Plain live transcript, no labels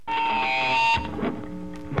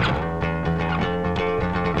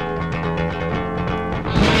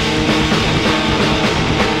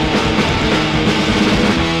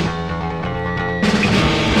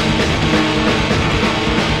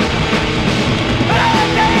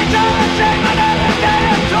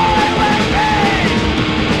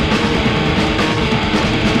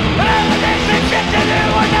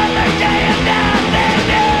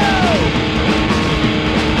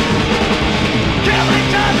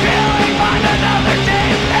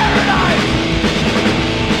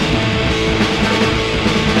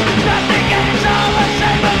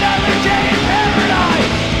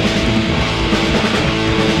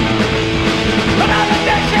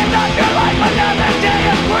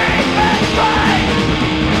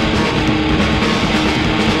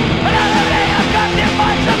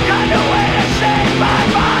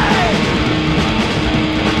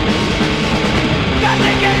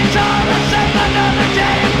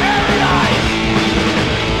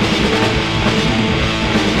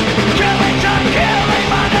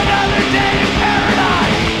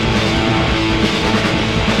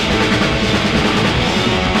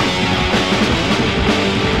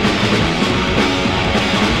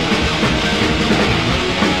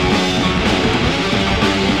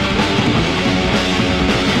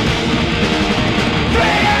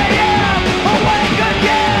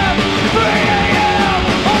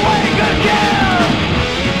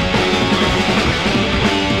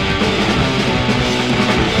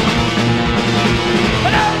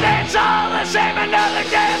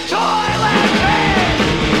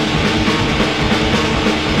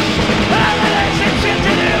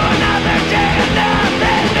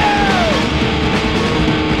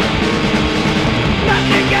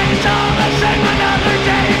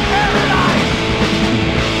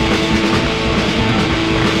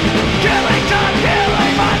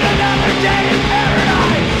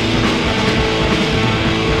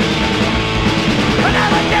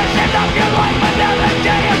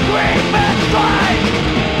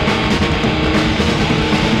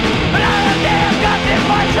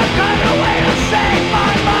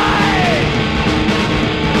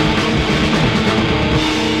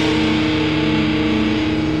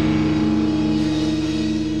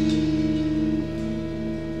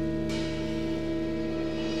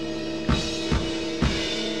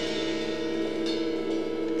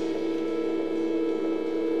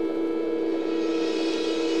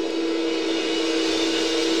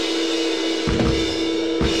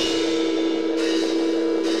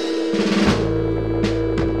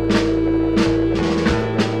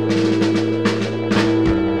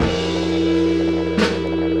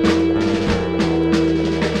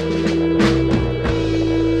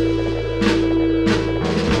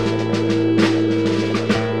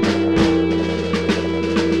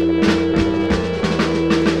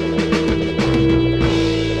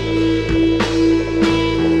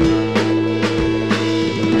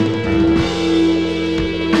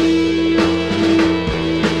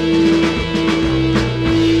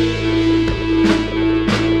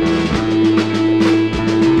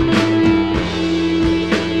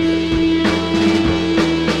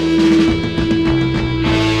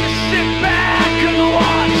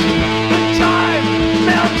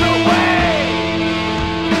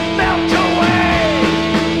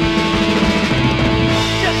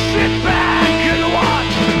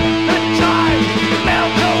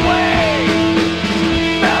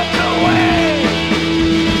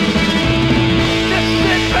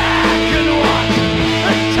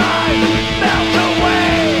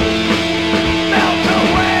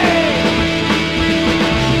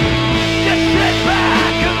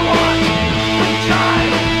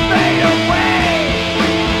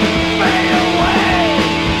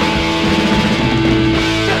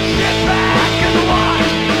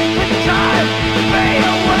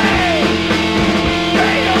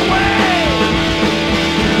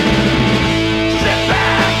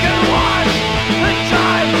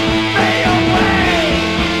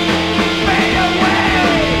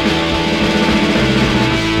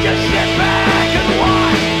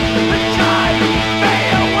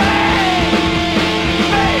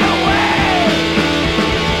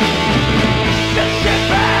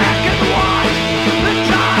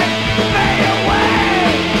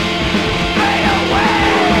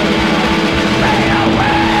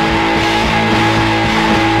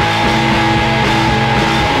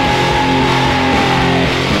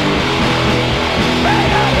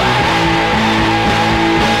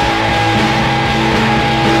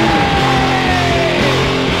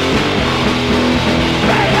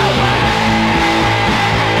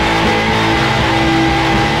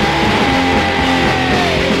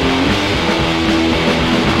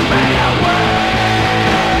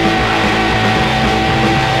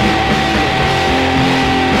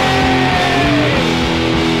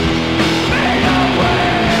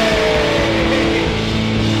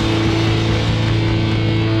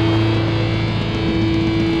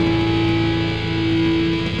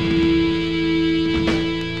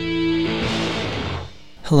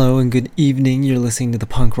Hello and good evening. You're listening to the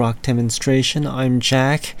punk rock demonstration. I'm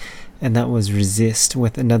Jack, and that was Resist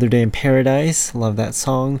with Another Day in Paradise. Love that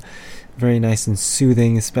song. Very nice and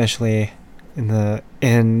soothing, especially in the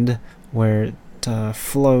end where it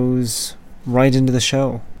flows right into the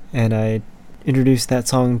show. And I introduced that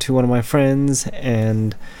song to one of my friends,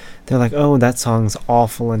 and they're like, oh, that song's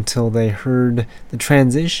awful, until they heard the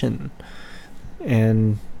transition.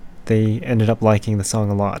 And they ended up liking the song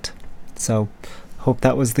a lot. So hope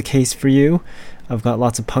that was the case for you. I've got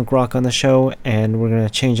lots of punk rock on the show, and we're going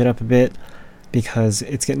to change it up a bit because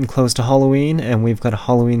it's getting close to Halloween, and we've got a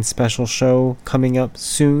Halloween special show coming up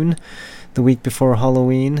soon, the week before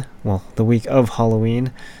Halloween. Well, the week of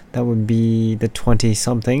Halloween. That would be the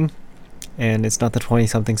 20-something, and it's not the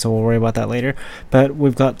 20-something, so we'll worry about that later. But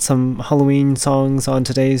we've got some Halloween songs on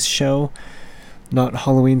today's show. Not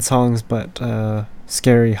Halloween songs, but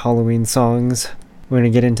scary Halloween songs. We're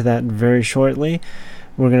going to get into that very shortly.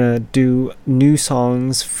 We're going to do new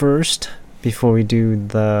songs first before we do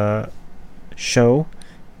the show,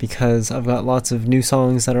 because I've got lots of new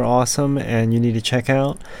songs that are awesome and you need to check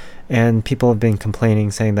out. And people have been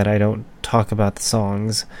complaining, saying that I don't talk about the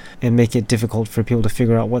songs and make it difficult for people to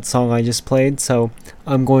figure out what song I just played. So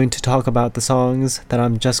I'm going to talk about the songs that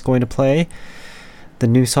I'm just going to play, the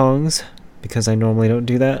new songs, because I normally don't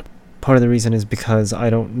do that. Part of the reason is because I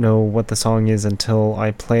don't know what the song is until I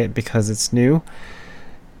play it, because it's new,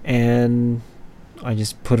 and I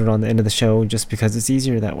just put it on the end of the show just because it's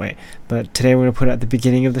easier that way. But today we're going to put it at the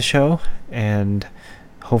beginning of the show, and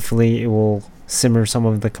hopefully it will simmer some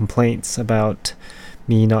of the complaints about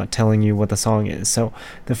me not telling you what the song is. So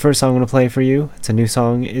the first song I'm going to play for you, it's a new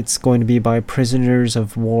song. It's going to be by Prisoners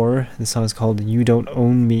of War. The song is called You Don't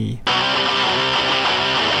Own Me.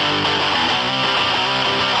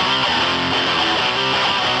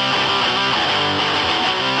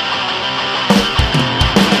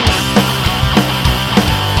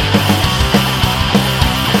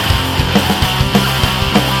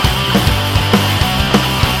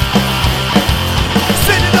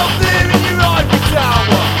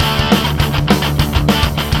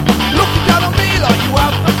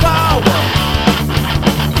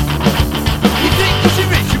 You think 'cause you're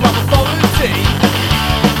rich, you have a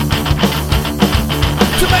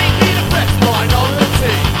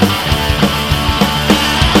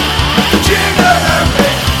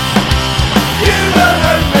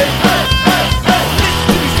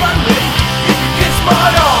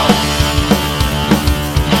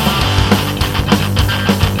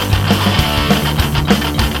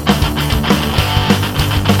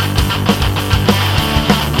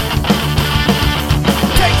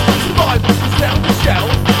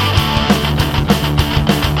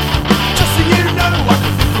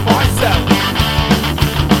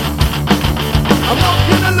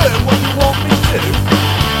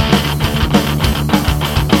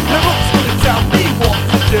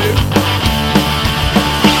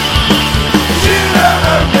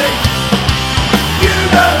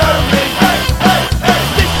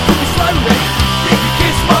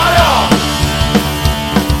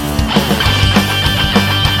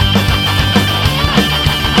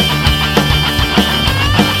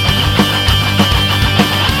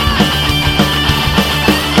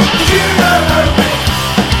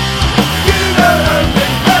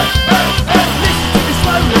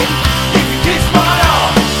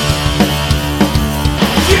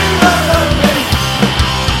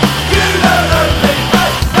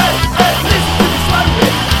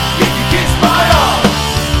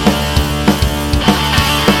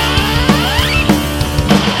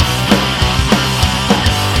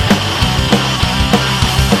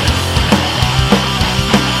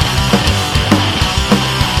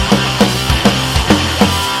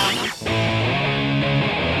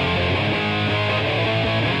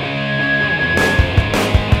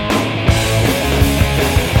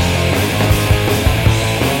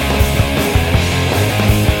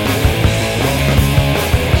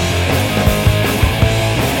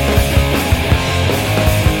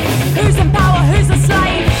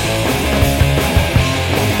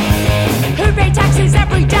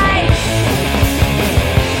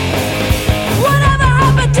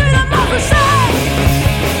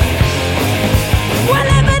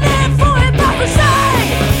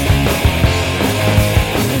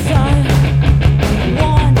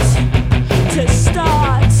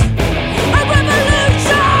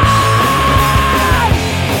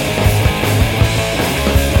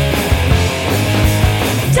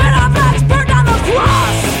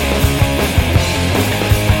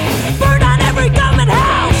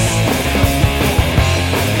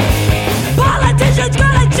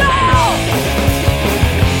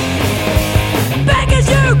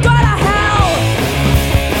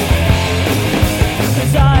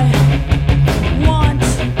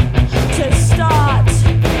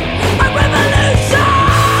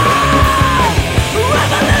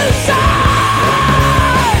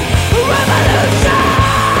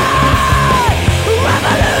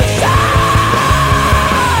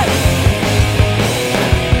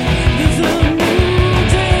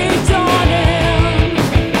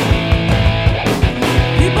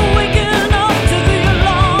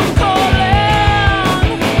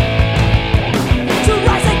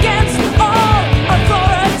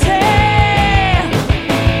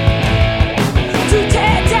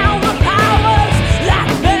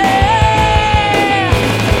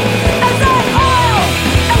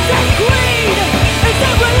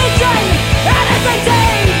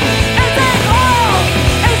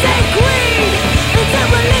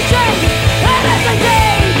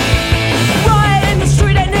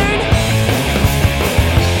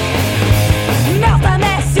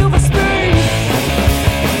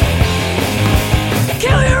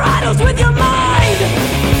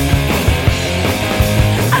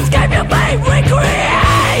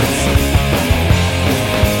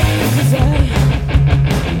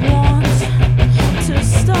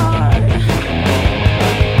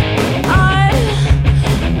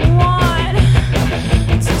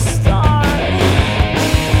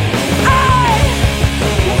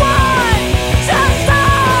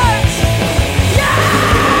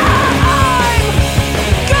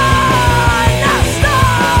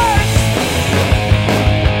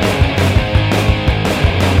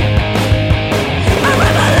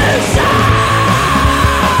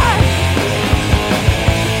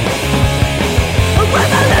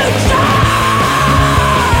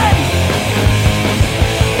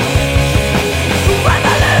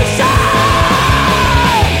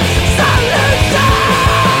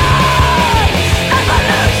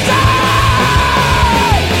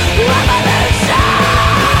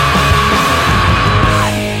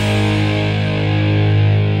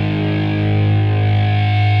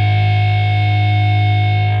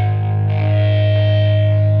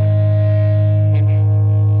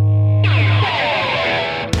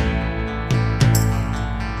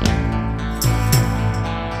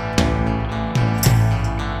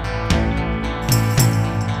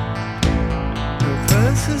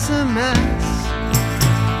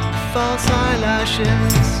false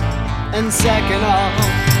eyelashes and second all.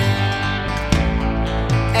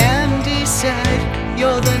 Andy said,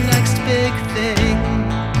 you're the next big thing.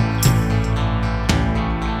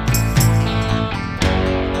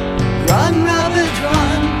 Run, rabbit,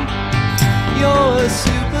 run, you're a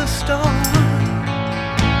superstar.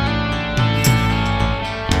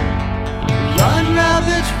 Run,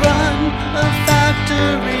 rabbit, run, a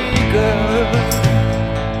factory girl.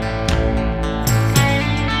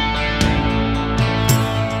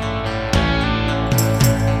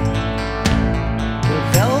 The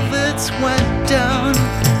Velvets went down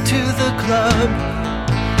to the club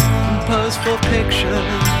and posed for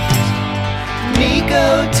pictures. Nico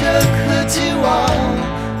took her to all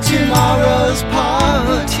tomorrow's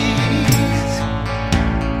parties.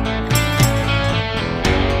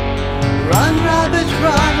 Run, rabbit,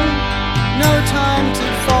 run, no time to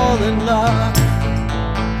fall in love.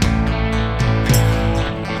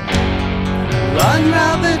 Run,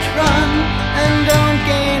 rabbit, run, and don't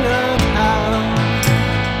gain a pound.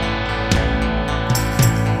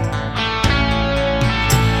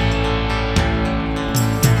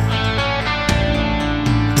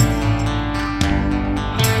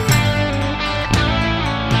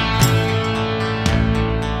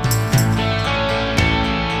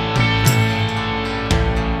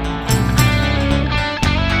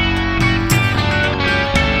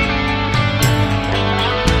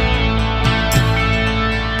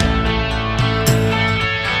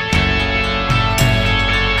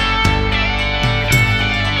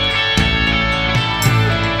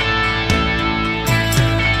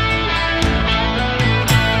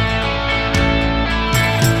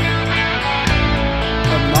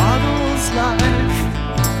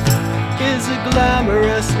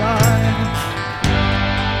 Glamorous life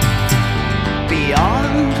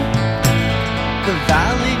beyond the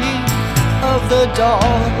valley of the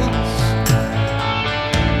dolls.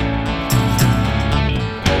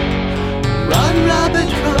 Run,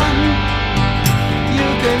 rabbit, run, you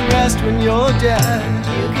can rest when you're dead.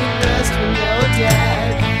 You can rest when you're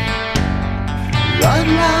dead. Run,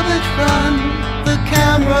 rabbit, run, the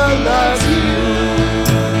camera loves you.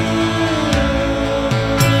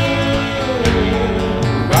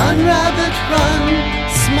 Run, rabbit, run,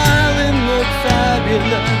 smile and look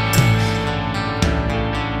fabulous.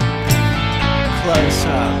 Close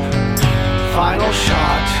up, final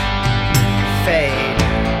shot, fade.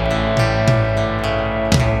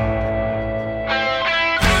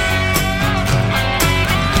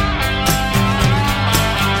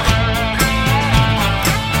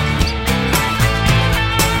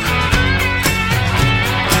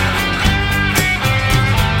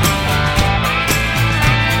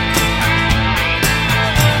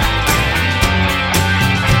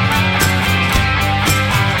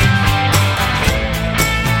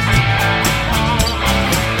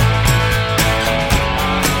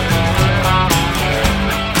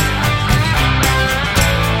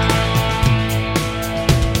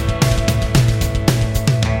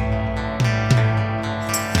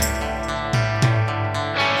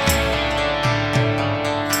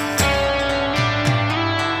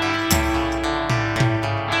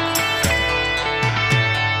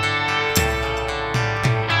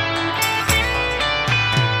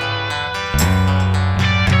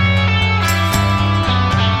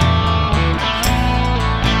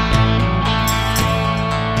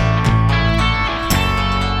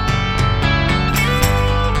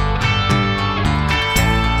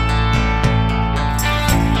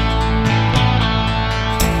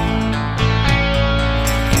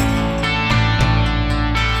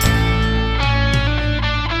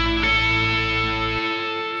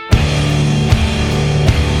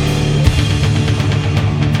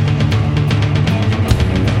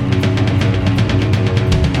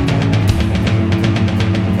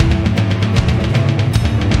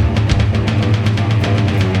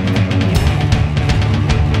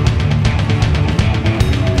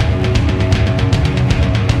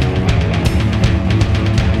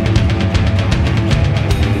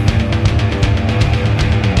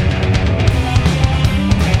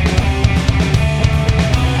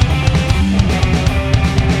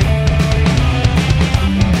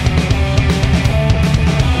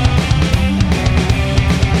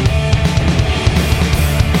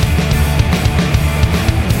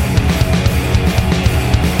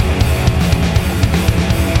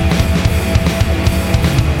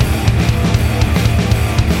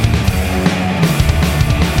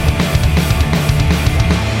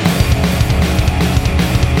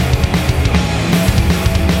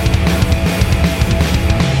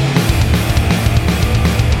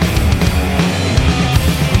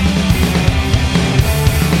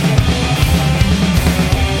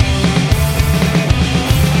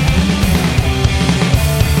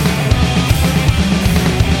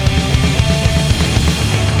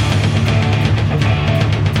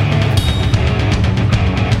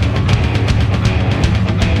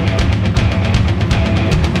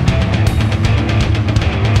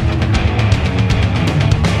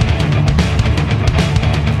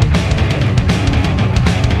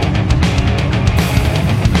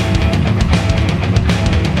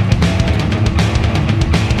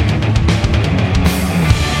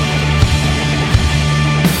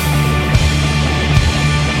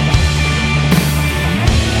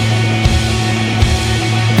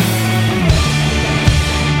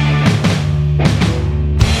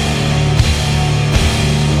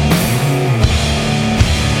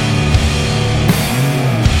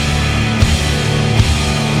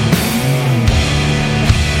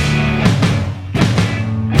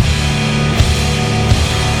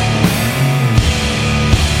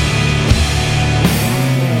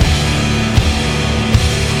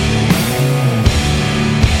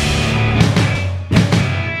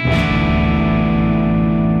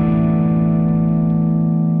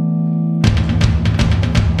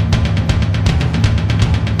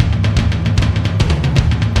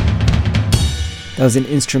 That was an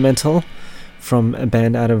instrumental from a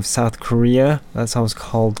band out of South Korea. That song was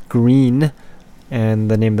called Green,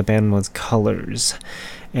 and the name of the band was Colors.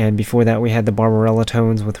 And before that, we had the Barbarella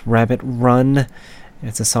Tones with Rabbit Run.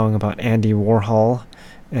 It's a song about Andy Warhol,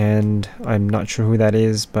 and I'm not sure who that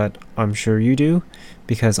is, but I'm sure you do,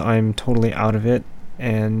 because I'm totally out of it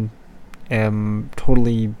and am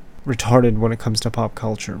totally retarded when it comes to pop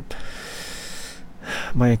culture.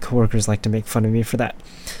 My coworkers like to make fun of me for that.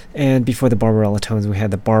 And before the Barbarella Tones, we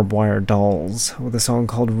had the Barbed Wire Dolls with a song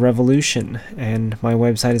called Revolution. And my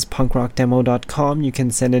website is punkrockdemo.com. You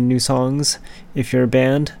can send in new songs if you're a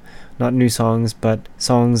band. Not new songs, but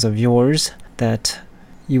songs of yours that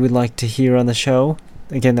you would like to hear on the show.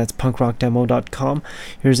 Again, that's punkrockdemo.com.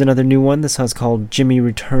 Here's another new one. This song's called Jimmy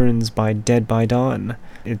Returns by Dead by Dawn.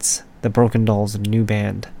 It's the Broken Dolls' new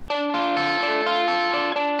band.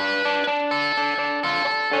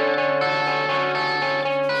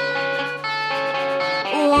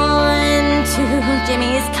 2,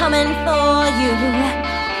 Jimmy's coming for you.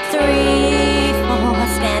 3, 4,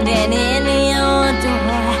 standing in your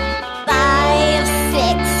door. 5,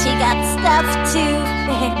 6, she got stuff to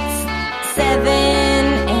fix. 7,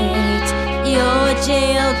 8, you're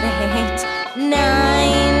jailbait. 9,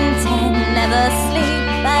 10, never sleep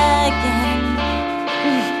again.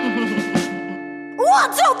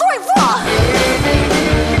 1, 2, 3, 4.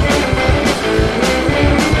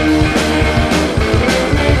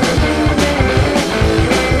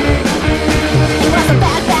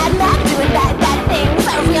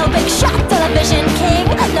 Big shot, television king.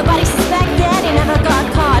 Nobody suspected, he never got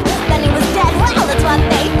caught. Then he was dead, well, that's what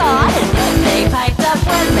they thought. They piped up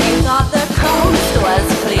when they thought the coast was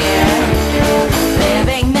clear,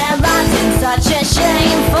 living their lives in such a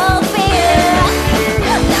shameful fear.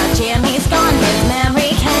 Now Jimmy's gone, his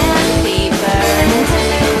memory can't be burned,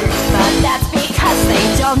 but that's because they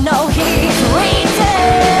don't know he's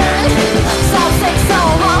returned. So sick, so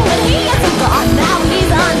wrong, but he isn't gone. Now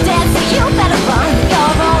he's undead, so you better run.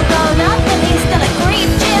 You're all grown up and he's still a creep.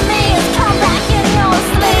 Jimmy has come back in your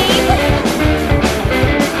sleep.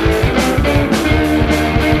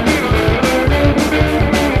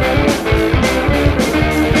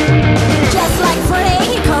 Just like Freddy,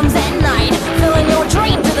 he comes at night, filling your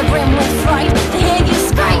dream to the brim with fright. To hear you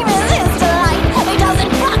scream is his delight. He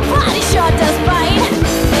doesn't fuck, but he sure does bite.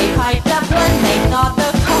 They piped up when they thought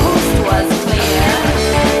the coast was clear,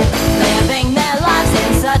 living their lives in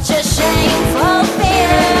such a shameful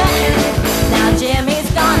fear. Now Jimmy's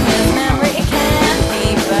gone, his memory can't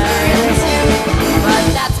be burned, but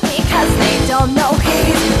that's because they don't know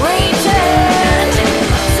he's returned.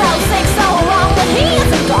 So sick, so wrong, but he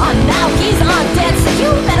isn't gone. Now he's undead, so you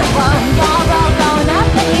better run. You're all grown up,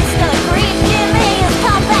 but he's still a creep. Jimmy has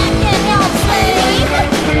come back in your sleep.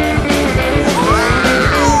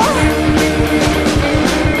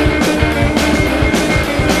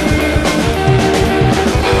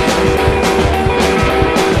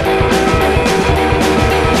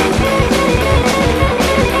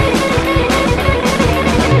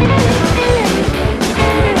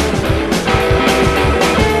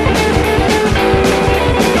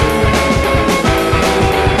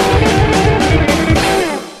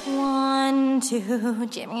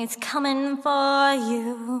 Jimmy's coming for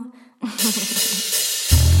you.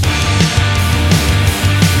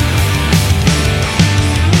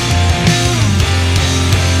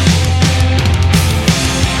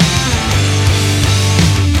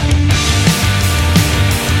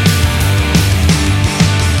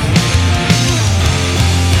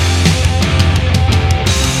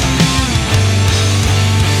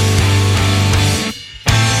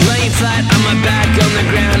 Laying flat on my back on the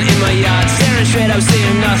ground in my yard, staring straight up,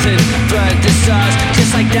 seeing nothing but the stars.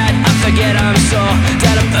 Just like that, I forget I'm sore,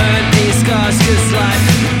 that I've earned these scars, cause life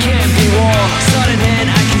can't be war. Sword in hand,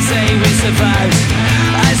 I can say we survived.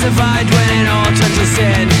 I survived when it all turned to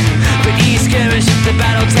sin, but each skirmish, the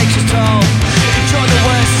battle takes its toll. Draw the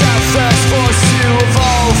worst out first, forced to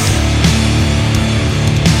evolve.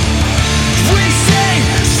 We say,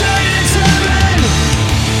 stay determined.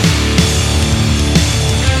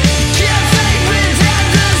 Can't fake without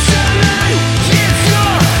the summon. If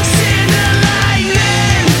you're seeing the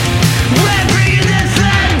lightning, we're bringing the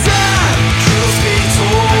thunder. Truth be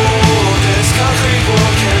told, this concrete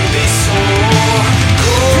world can be so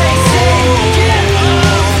cold. They say, get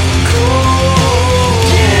up, cold.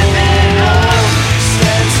 Give it up.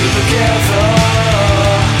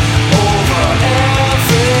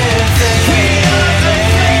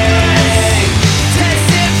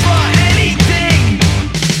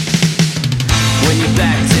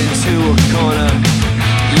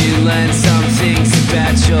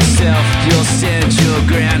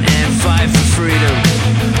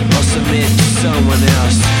 someone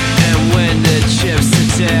else. And when the chips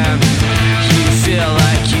are down, you feel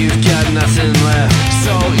like you've got nothing left.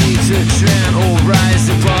 So either drown or rise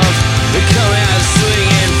above, and come out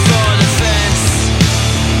swinging for the fence.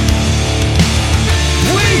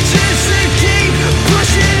 We just keep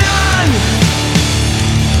pushing on.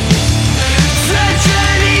 The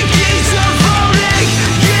journey keeps unfolding.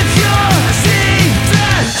 If you're seeing the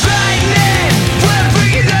lightning, we're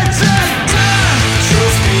bringing the thunder.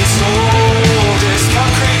 Truth be told, this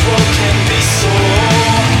concrete world can be so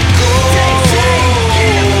cold.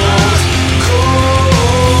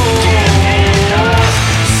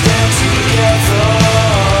 Stand together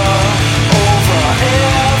over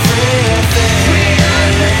everything. We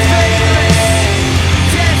are the faithless,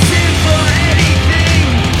 dancing for anything.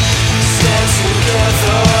 Stand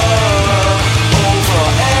together over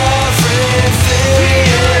everything. We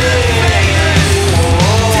are the faithless,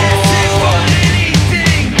 dancing for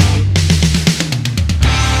anything.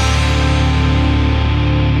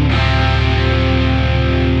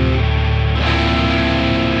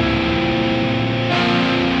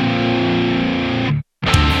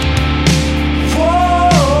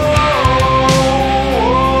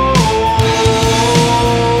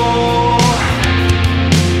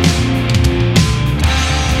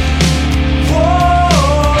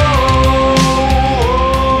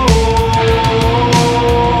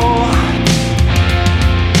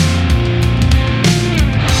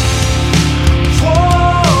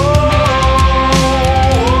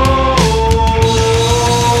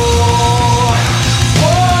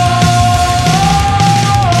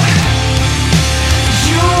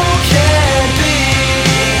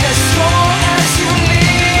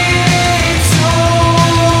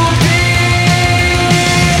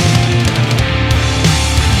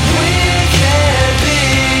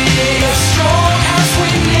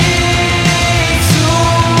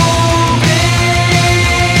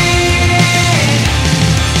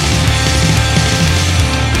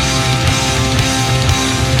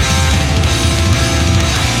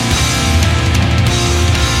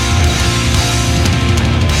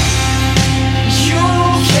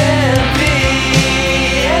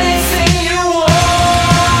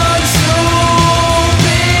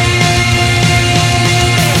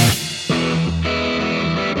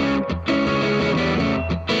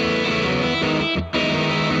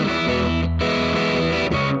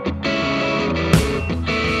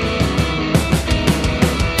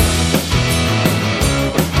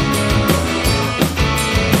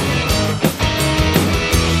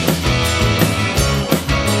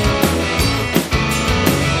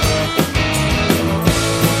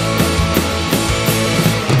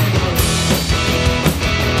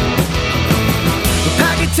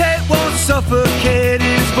 Tape won't suffocate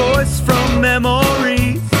his voice from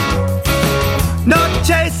memories. No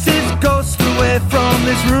chases ghosts away from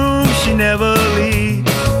this room she never leaves.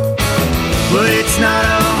 But it's not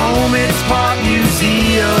a home, it's part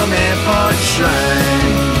museum and part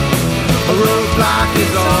shrine. A roadblock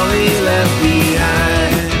is all he left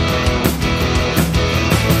behind.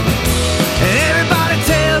 And everybody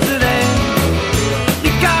tells her that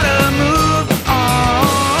you gotta move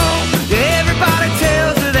on. Everybody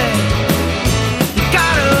tells her that you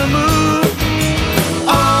gotta move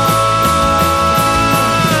on.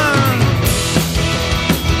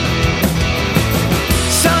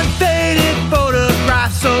 Sun-faded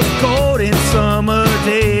photographs of golden summer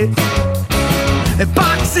days, and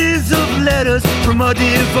boxes of letters from a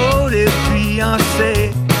devoted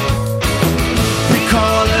fiancé.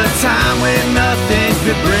 Recall a time when nothing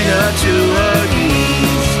could bring her to her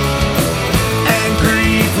knees, and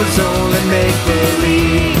grief was only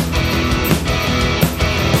make-believe.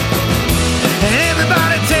 And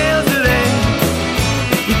everybody tells her that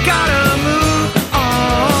you gotta move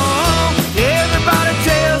on. Everybody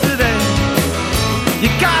tells her that you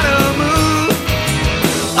gotta move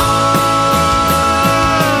on.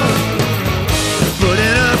 But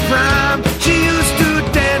in her prime, she used to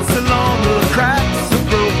dance along the cracks of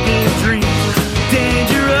broken dreams.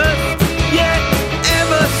 Dangerous, yet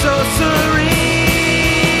ever so serene.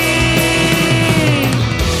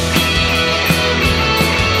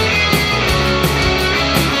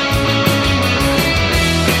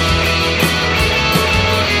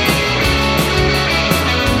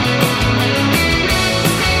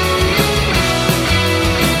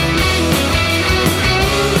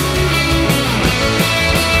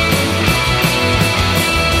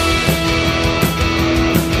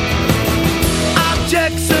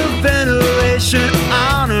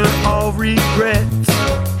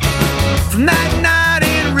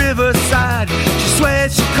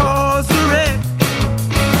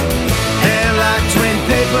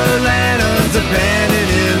 as a bandit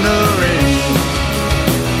in the rain.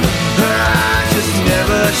 I just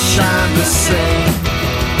never shine the same.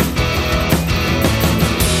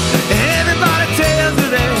 Everybody tells me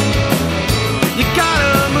that you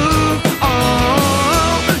gotta move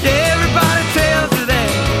on. Everybody tells me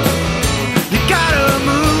that you gotta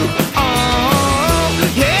move on.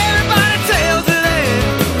 Everybody tells me that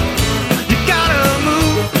you gotta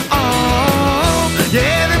move on.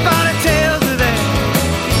 Everybody tells me that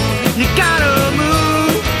you gotta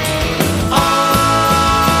move on.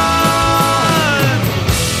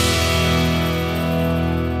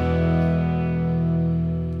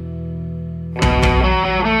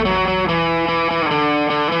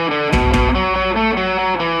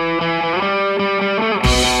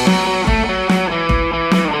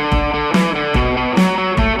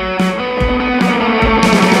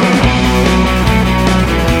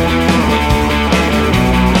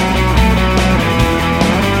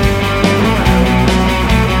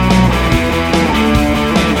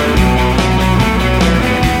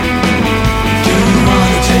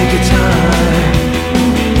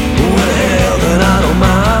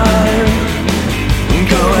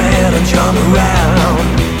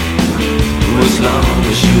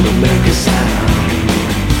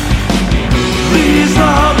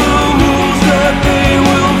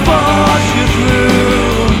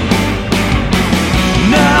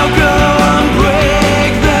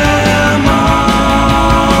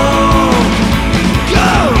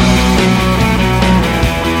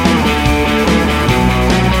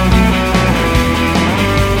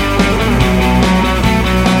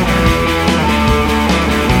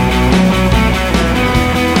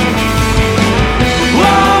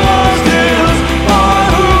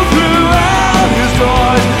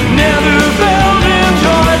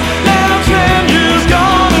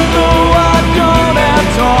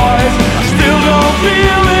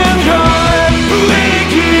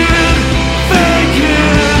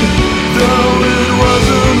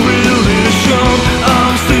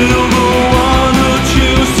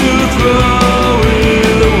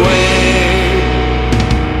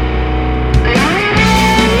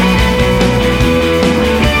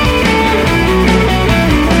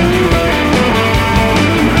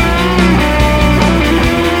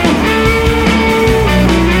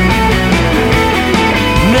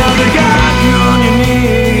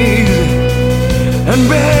 And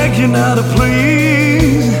beg you now to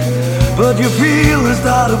please, but your feelings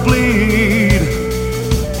start to bleed.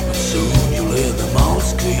 But soon you'll let them all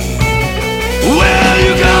clean. Well,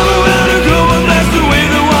 you come around and go, and that's the way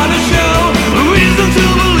they want to show. Reason to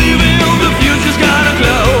believe in the future's gonna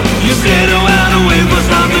glow. You sit around and wait for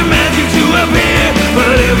something magic to appear,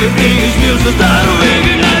 but everything is new, so start to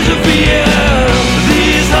recognize your fear.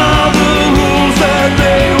 These are the rules that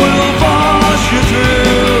they will force you through.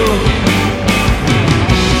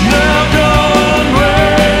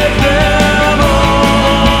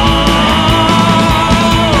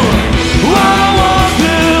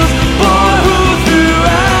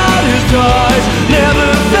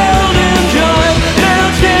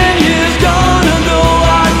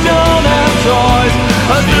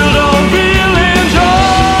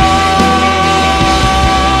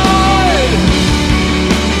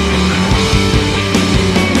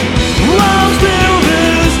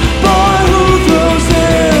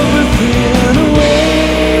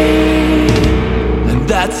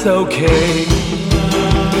 That's okay.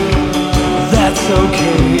 That's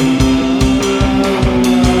okay.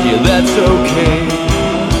 Yeah, that's okay.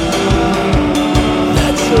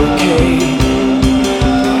 That's okay.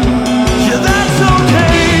 Yeah, that's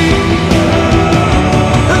okay.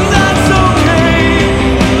 And that's okay.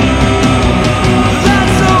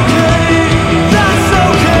 That's okay. That's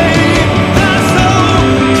okay. That's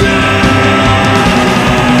okay.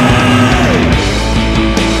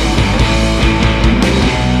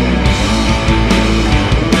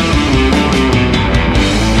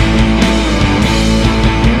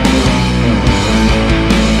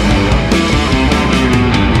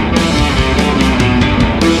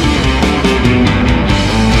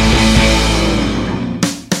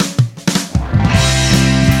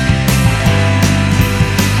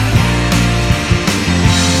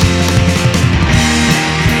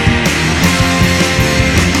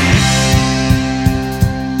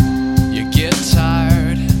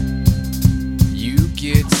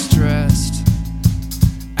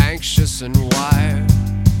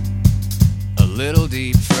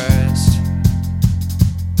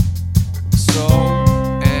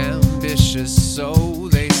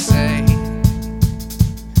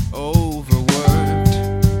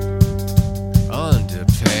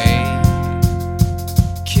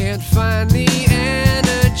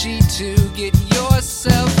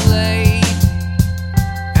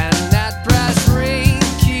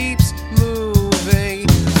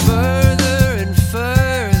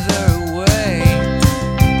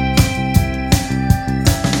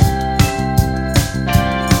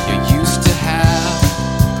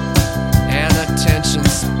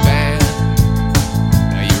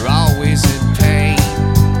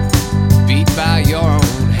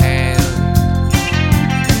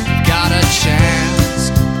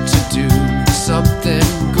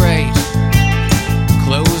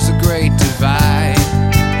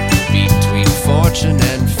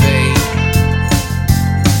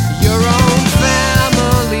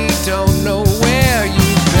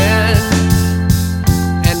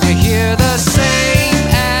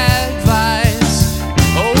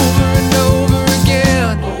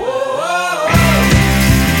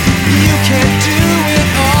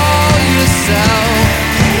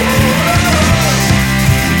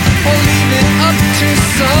 or leave it up to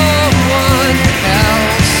someone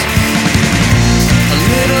else. A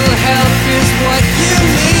little help is what you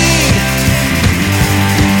need.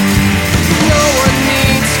 No one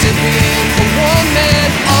needs to be a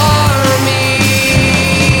one-man army.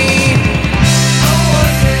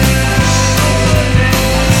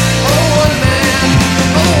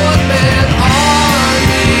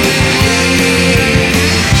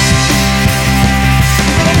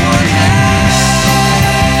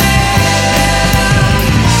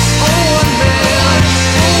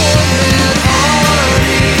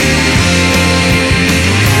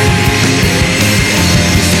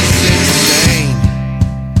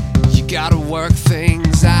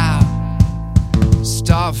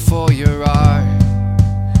 For your art,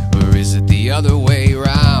 or is it the other way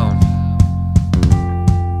round?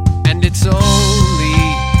 And it's only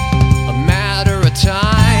a matter of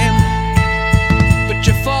time, but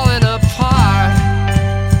you're falling apart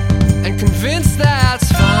and convinced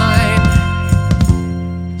that's fine.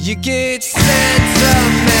 You get sentimental,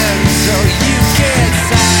 you get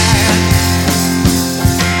sad,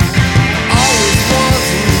 always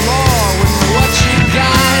wanting more when what you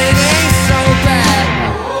got it ain't so bad.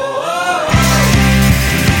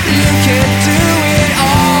 Can't do it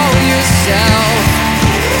all yourself,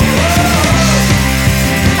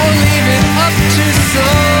 or leave it up to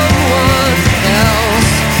someone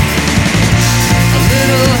else. A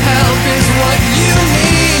little help is what you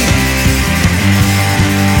need.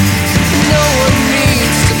 No one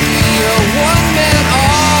needs to be a one-man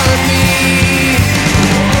army.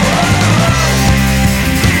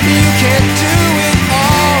 You can't do it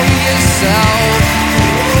all yourself,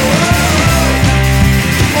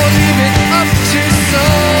 or leave it up to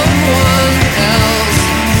someone else.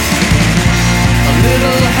 A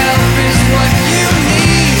little help is what you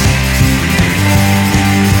need.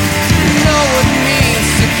 No one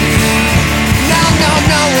needs to be.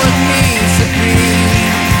 No one needs to be.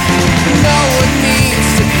 No one needs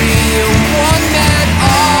to be a one-man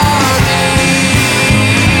army.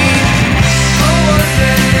 A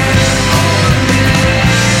one-man, a one-man,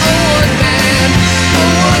 a one-man, a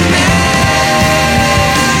one-man.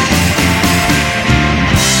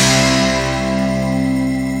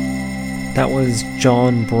 That was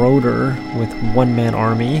John Broder with One Man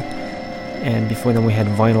Army, and before then we had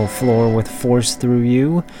Vinyl Floor with Force Through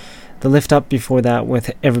You, The Lift Up before that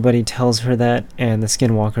with Everybody Tells Her That, and the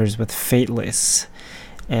Skinwalkers with Fateless.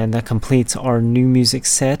 And that completes our new music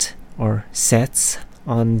set, or sets,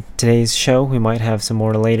 on today's show. We might have some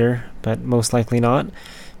more later, but most likely not,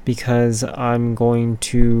 because I'm going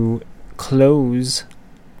to close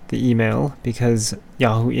the email because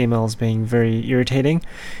Yahoo email is being very irritating.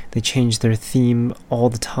 They change their theme all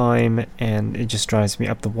the time and it just drives me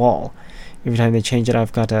up the wall. Every time they change it,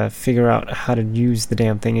 I've got to figure out how to use the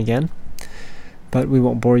damn thing again. But we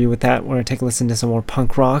won't bore you with that. We're going to take a listen to some more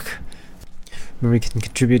punk rock. Remember, you can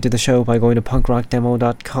contribute to the show by going to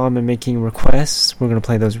punkrockdemo.com and making requests. We're going to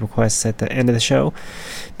play those requests at the end of the show,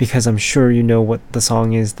 because I'm sure you know what the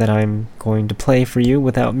song is that I'm going to play for you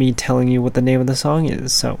without me telling you what the name of the song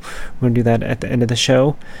is. So we're going to do that at the end of the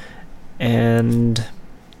show. And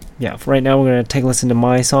yeah, for right now, we're going to take a listen to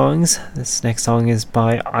my songs. This next song is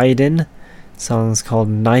by Aiden. The song is called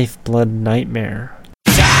Knife Blood Nightmare.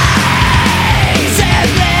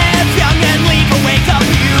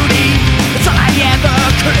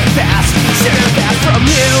 From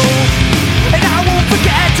you, and I won't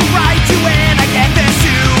forget to write you when I get there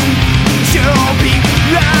soon. You'll be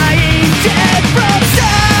lying dead from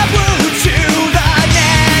wound to the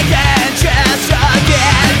neck and chest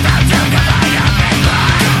again.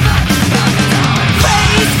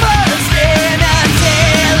 Face first in a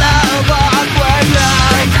tale of awkward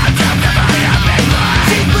love.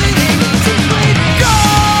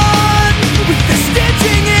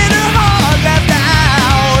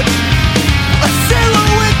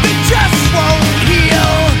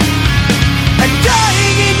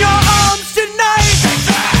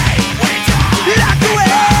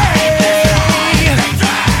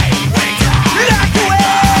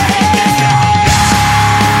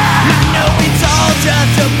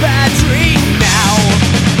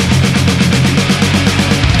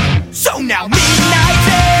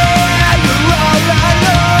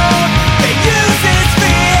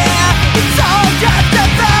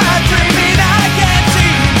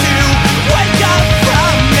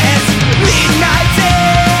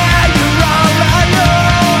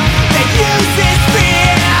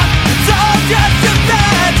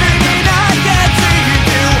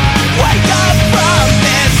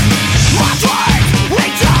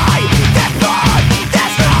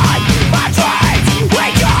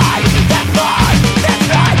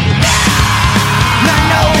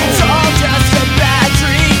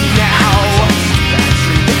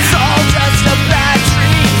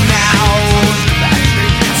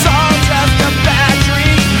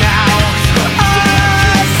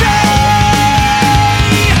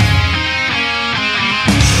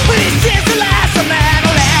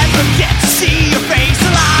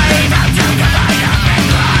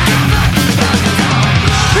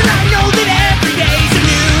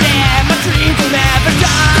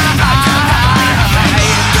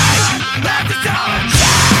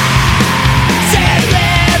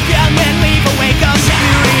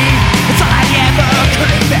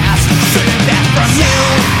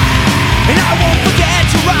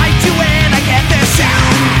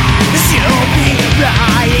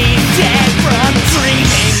 lying dead from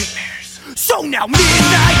dreaming. So now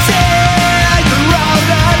midnight's here, you're all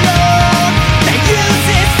alone. They use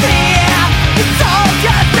this fear, it's all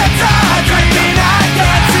just a time. Dreaming I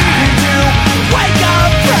can't seem to wake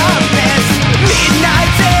up from this.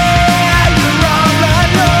 Midnight's here, you're all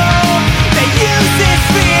alone. They use this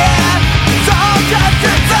fear, it's all just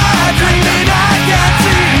a time. Dreaming I can't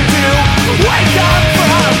seem to wake up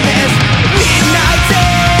from this. Midnight's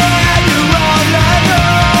here, you're all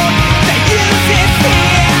alone. They use this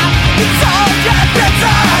fear, it's all just a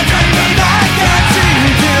time. Dreaming I can't seem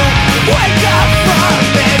to wake up from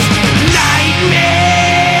this nightmare.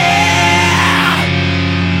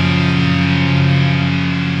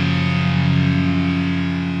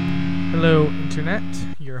 Hello, Internet,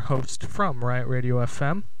 your host from Riot Radio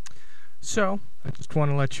FM. So, I just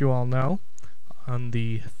want to let you all know, on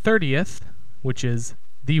the 30th, which is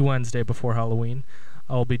the Wednesday before Halloween,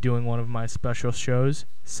 I'll be doing one of my special shows,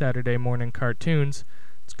 Saturday Morning Cartoons.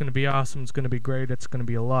 It's going to be awesome, it's going to be great, it's going to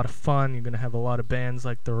be a lot of fun. You're going to have a lot of bands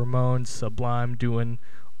like the Ramones, Sublime, doing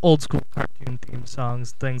old school cartoon theme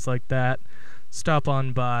songs, things like that. Stop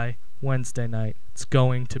on by Wednesday night. It's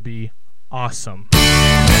going to be awesome.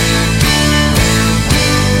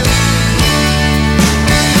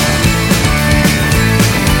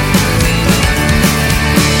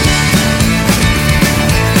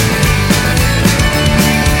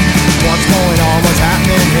 What's going on, what's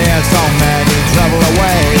happening here? So many trouble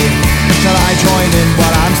away. Shall I join in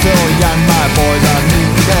while I'm still young? My boys are need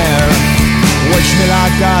me there. Wish me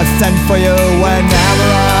luck, I send for you whenever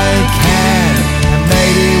I can. And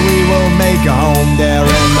maybe we will make a home there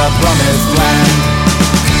in the promised land.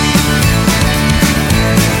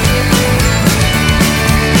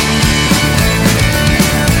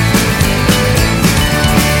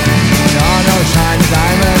 There are no shiny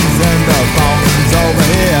diamonds in the fountains over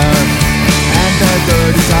here, and the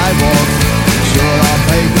dirty sidewalks sure on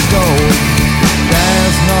paper's gold.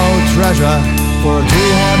 There's no treasure for a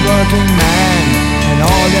true hard-working man, and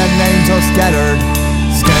all their names are scattered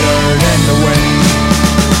in the wind.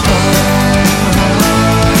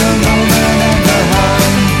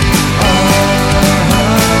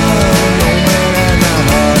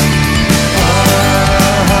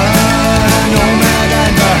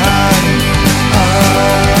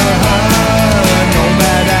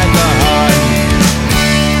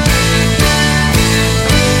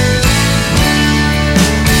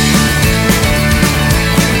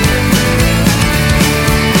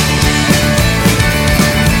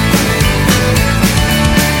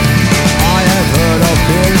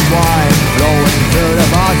 Wine flowing through the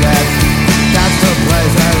pocket. That's the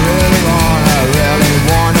place I really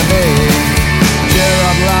wanna be. Cheer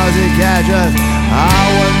up, lousy gadgets,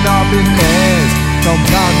 I will not be missed. Don't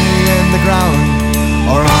plant me in the ground,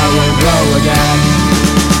 or I will grow again.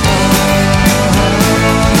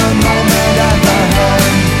 Moment at the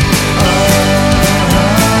hand.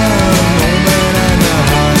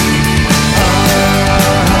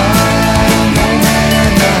 Moment at the hand. Moment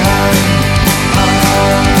at the hand.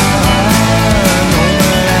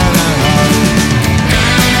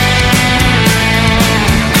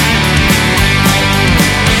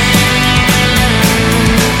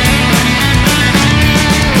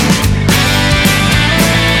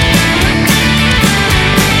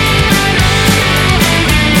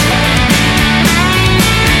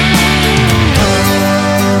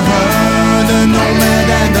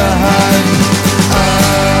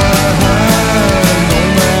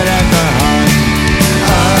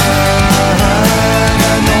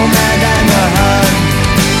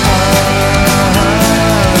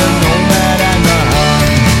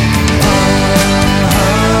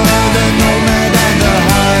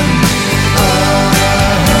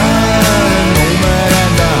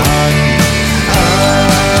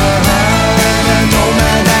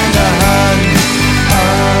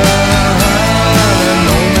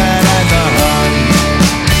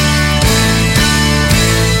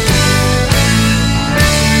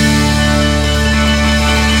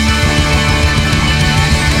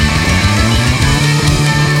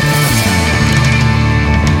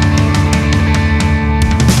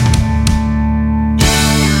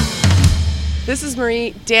 This is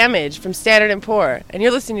Marie Damage from Standard & Poor, and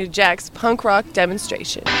you're listening to Jack's Punk Rock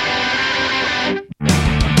Demonstration.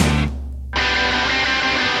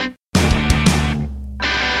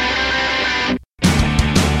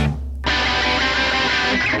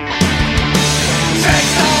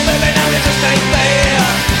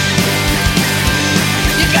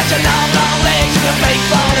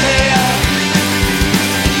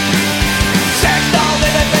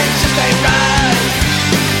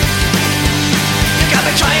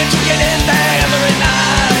 Trying to get in there,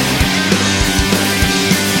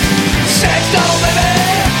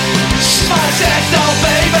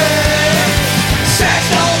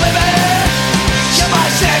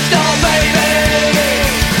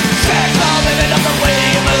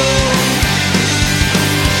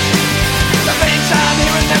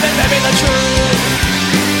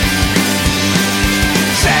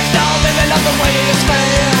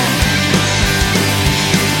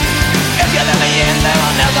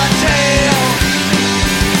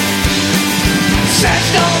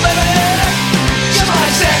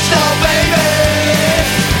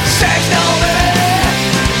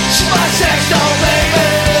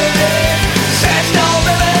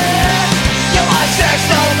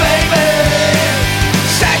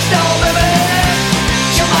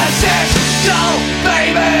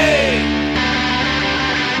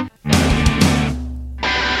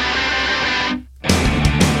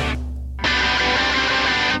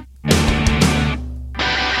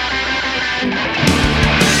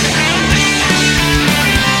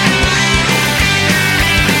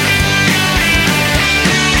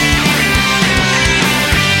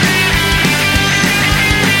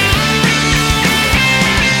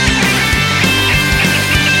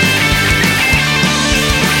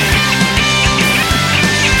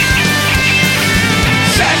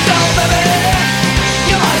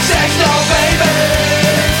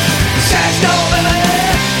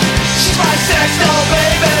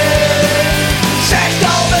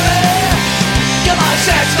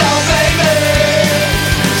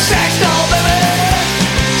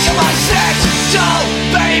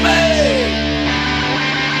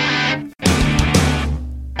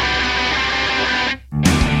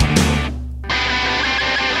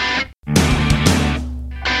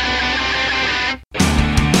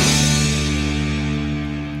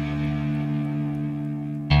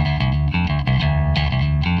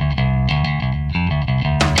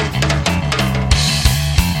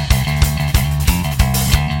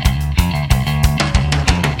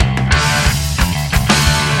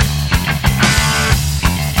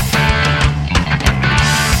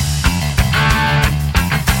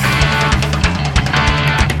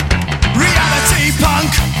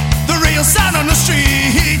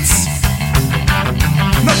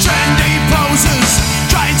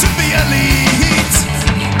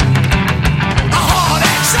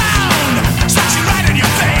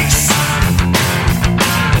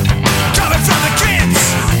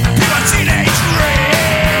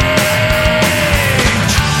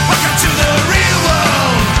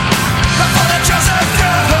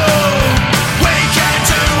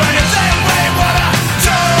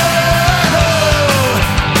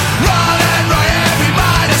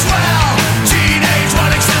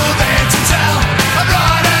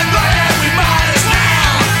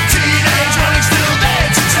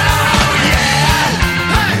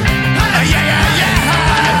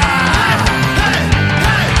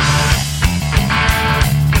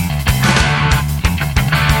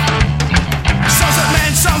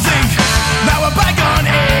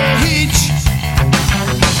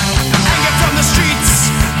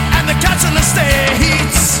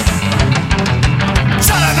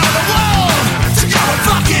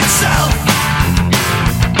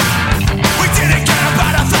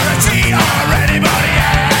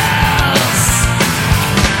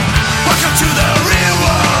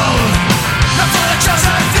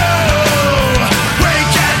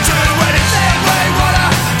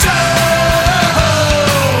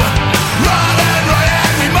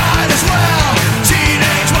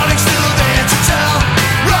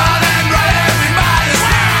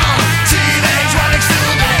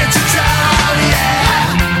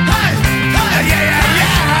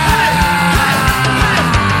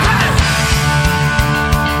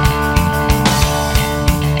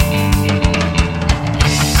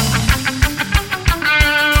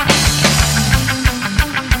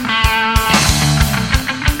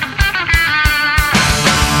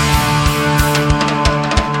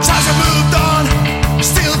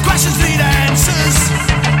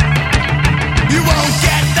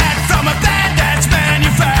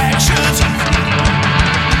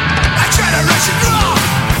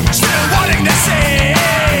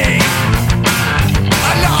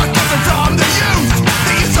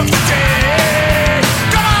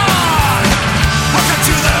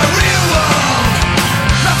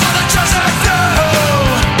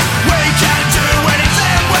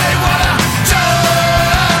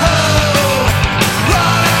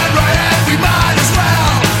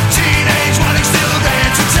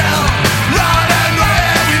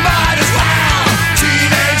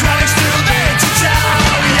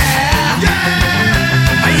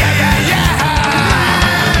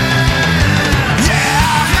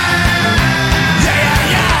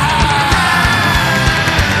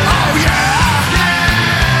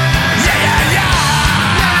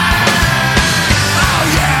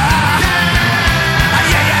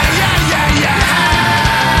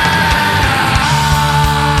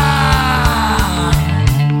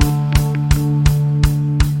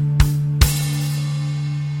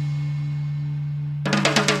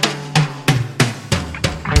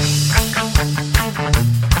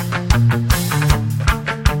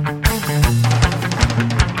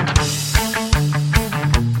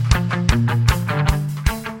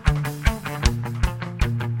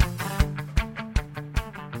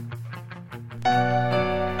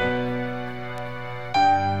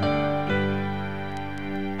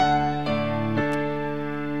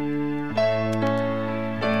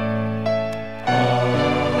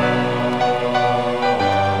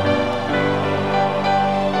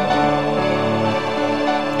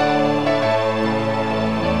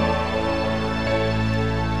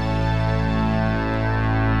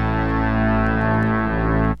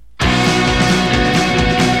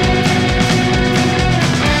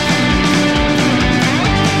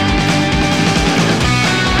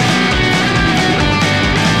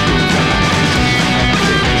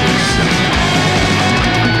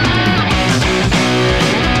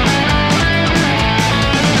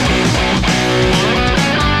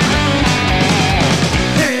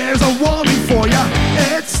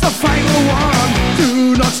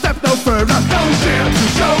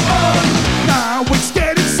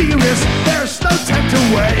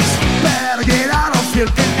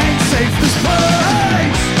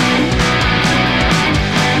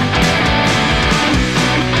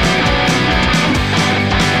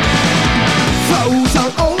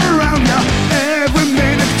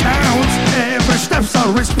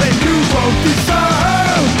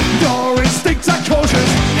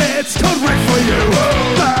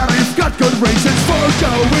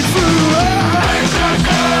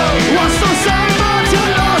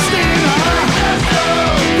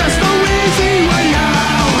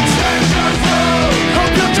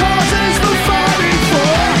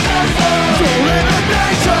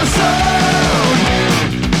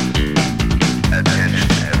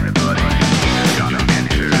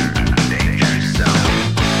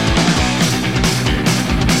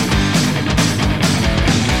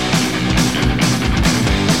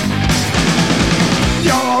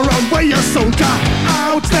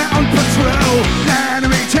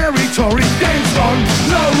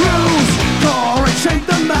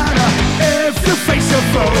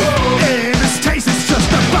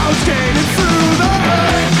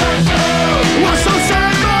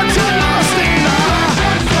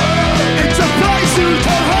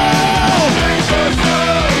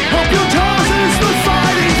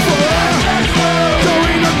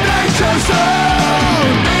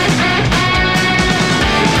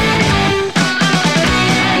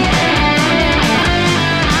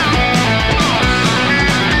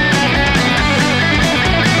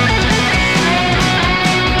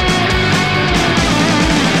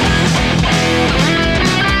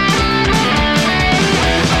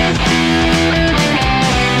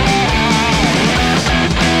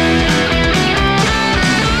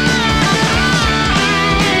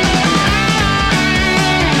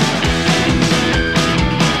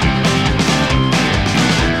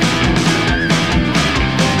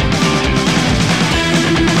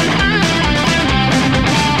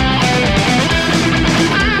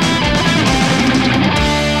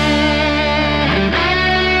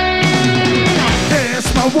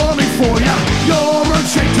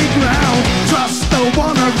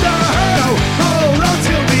 wanna go. Hold on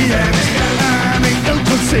till the end. And it don't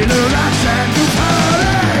consider us and to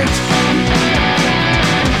parade.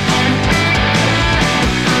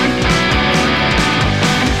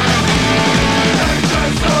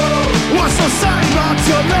 What's the sign but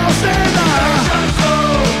you're lost in there?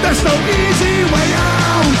 There's no easy way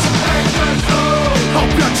out.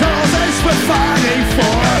 Hope your choices we're fighting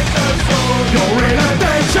for. You're in a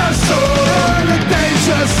danger zone, a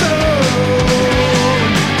danger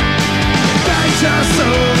zone, danger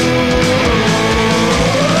zone.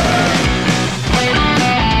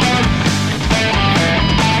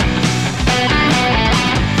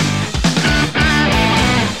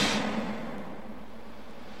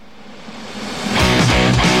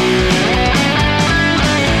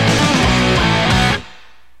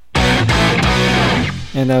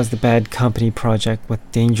 And that was the Bad Company Project with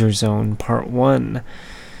Danger Zone Part 1.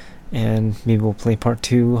 And maybe we'll play Part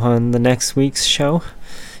 2 on the next week's show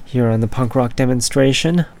here on the Punk Rock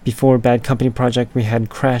Demonstration. Before Bad Company Project, we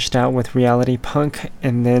had Crashed Out with Reality Punk,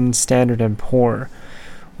 and then Standard and Poor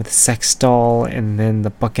with Sex Doll, and then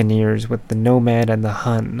the Buccaneers with the Nomad and the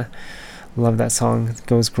Hun. Love that song. It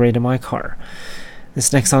goes great in my car.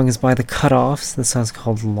 This next song is by the Cutoffs. This song's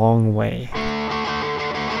called Long Way.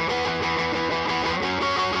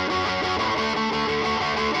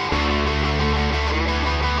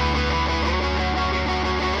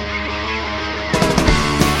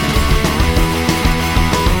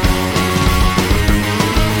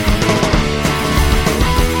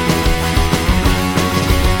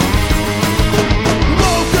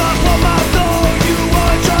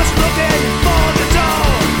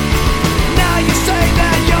 Now you say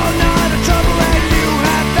that you're not in trouble and you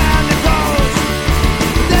have found the gold.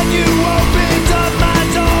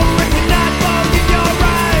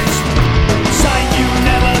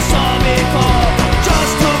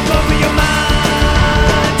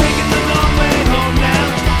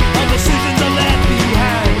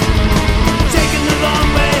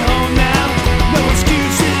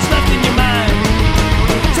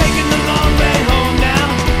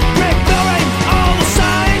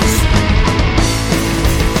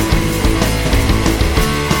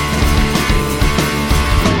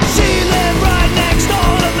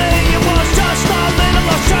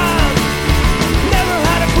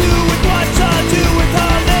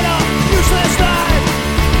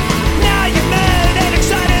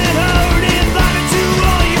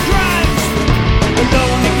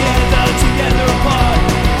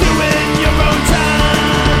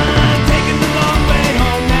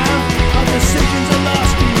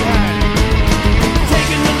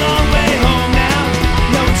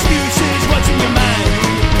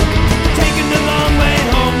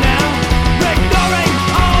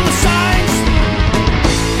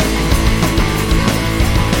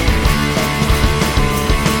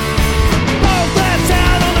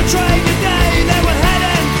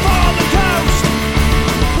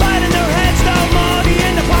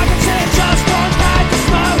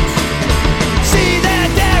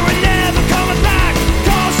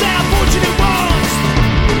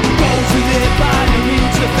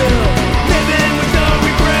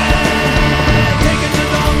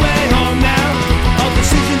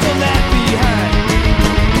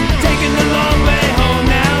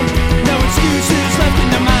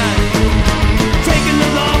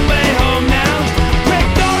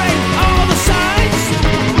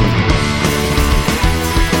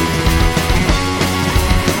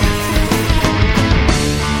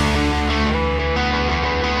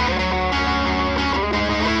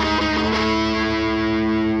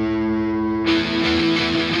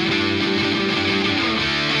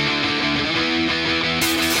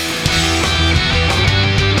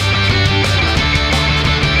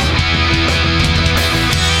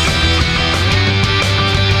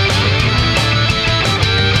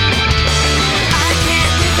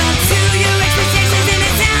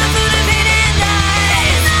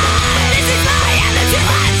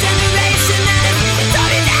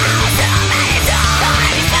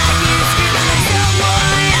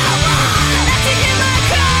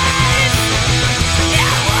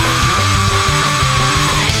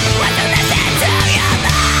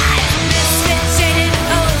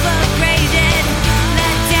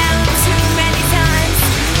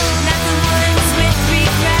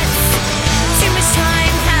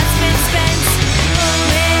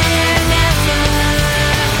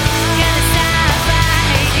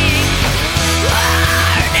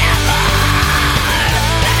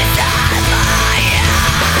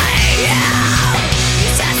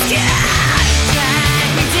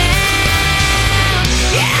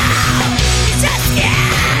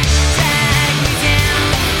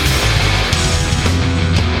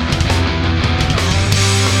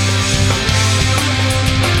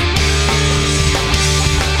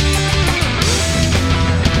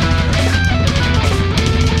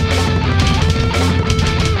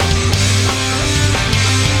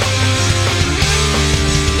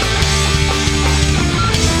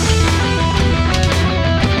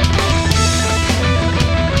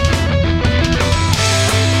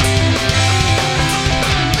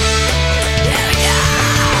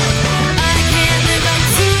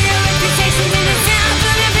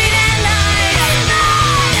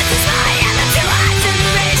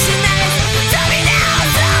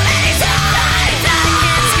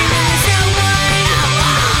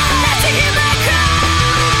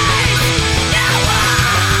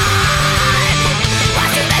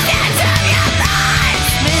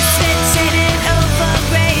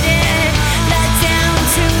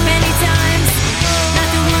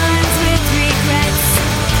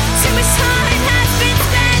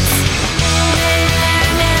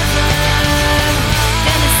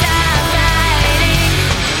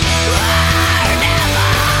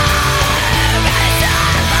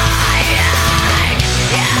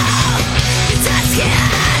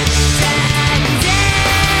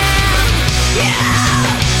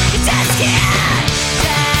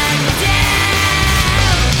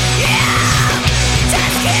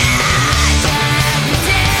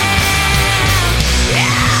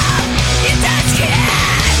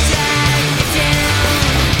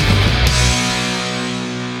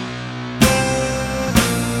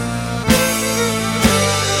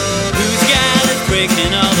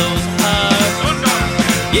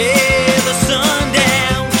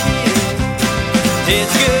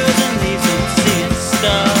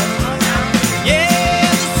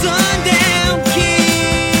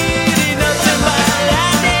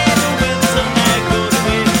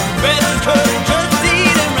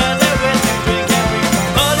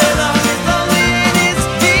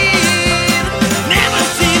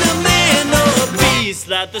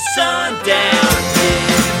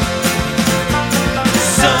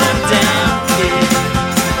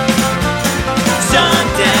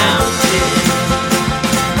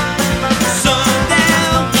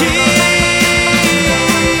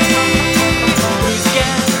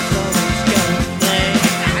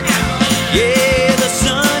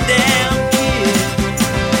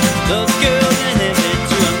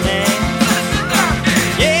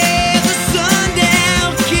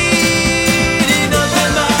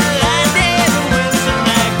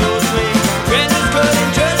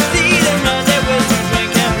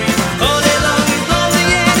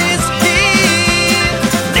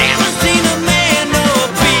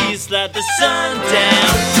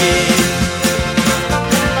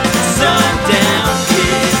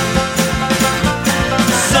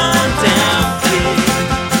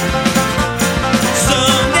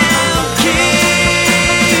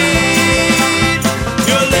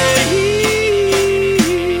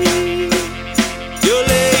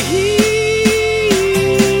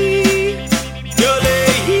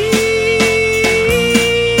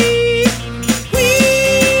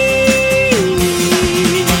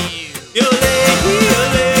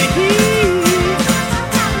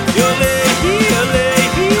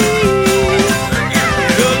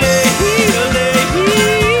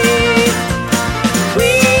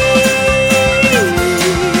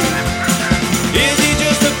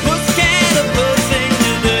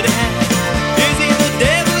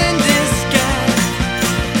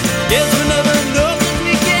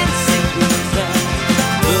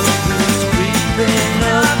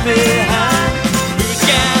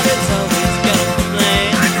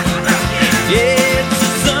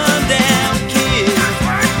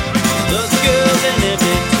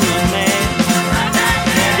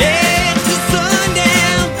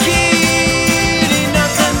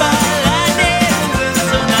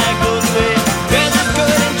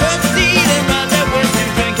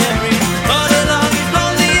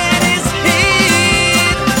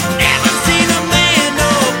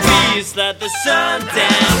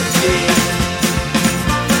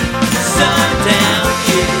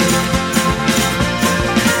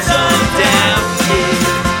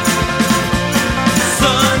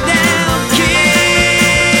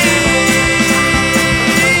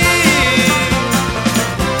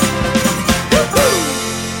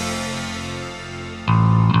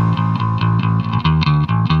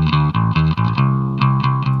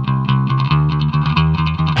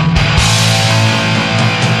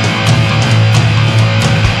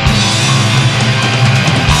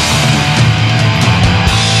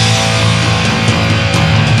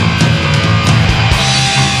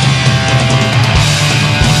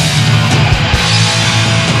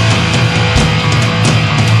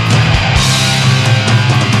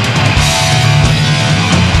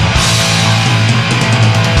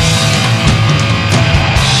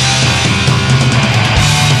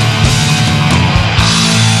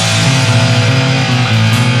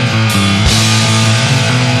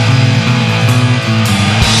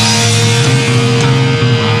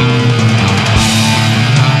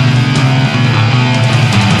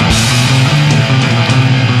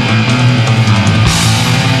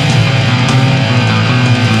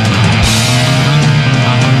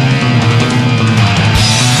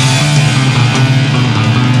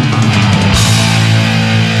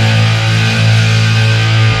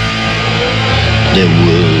 Their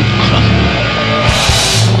world crumbled.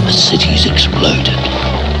 The cities exploded.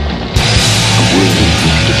 A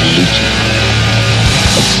whirlwind of looting.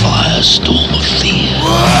 A firestorm of fear.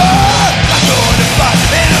 I'm not gonna fight,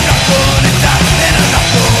 and I'm not gonna die, and I'm not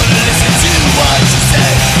gonna listen to what you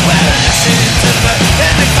say. Well, listen to the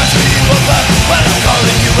and the country will burn. Well, I'm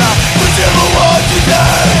calling you out, whichever one you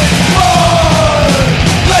die. War,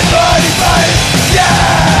 like body fight, yeah.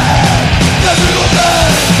 Country will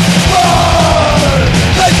burn. War,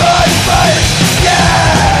 like body fight,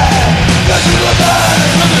 yeah. Country will burn.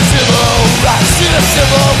 From the civil rights to the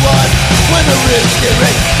civil wars. When the rich get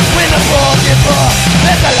rich, when the poor get poor.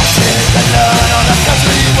 Let the lessons I learn on the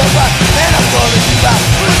country will burn. And I'm calling you out,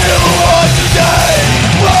 whichever one you die.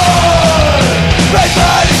 War, right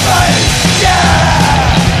body fight,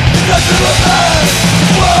 yeah. Country will burn.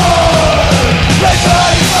 War, right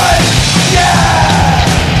body fight, yeah.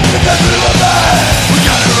 The country will burn. We're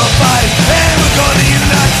gonna fight, and we're gonna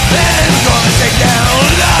unite, and we're gonna take down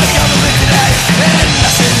our government today. And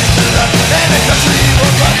listen to the and the country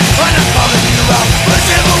will burn. And I'm calling you out,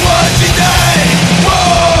 whichever one you die.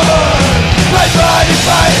 War,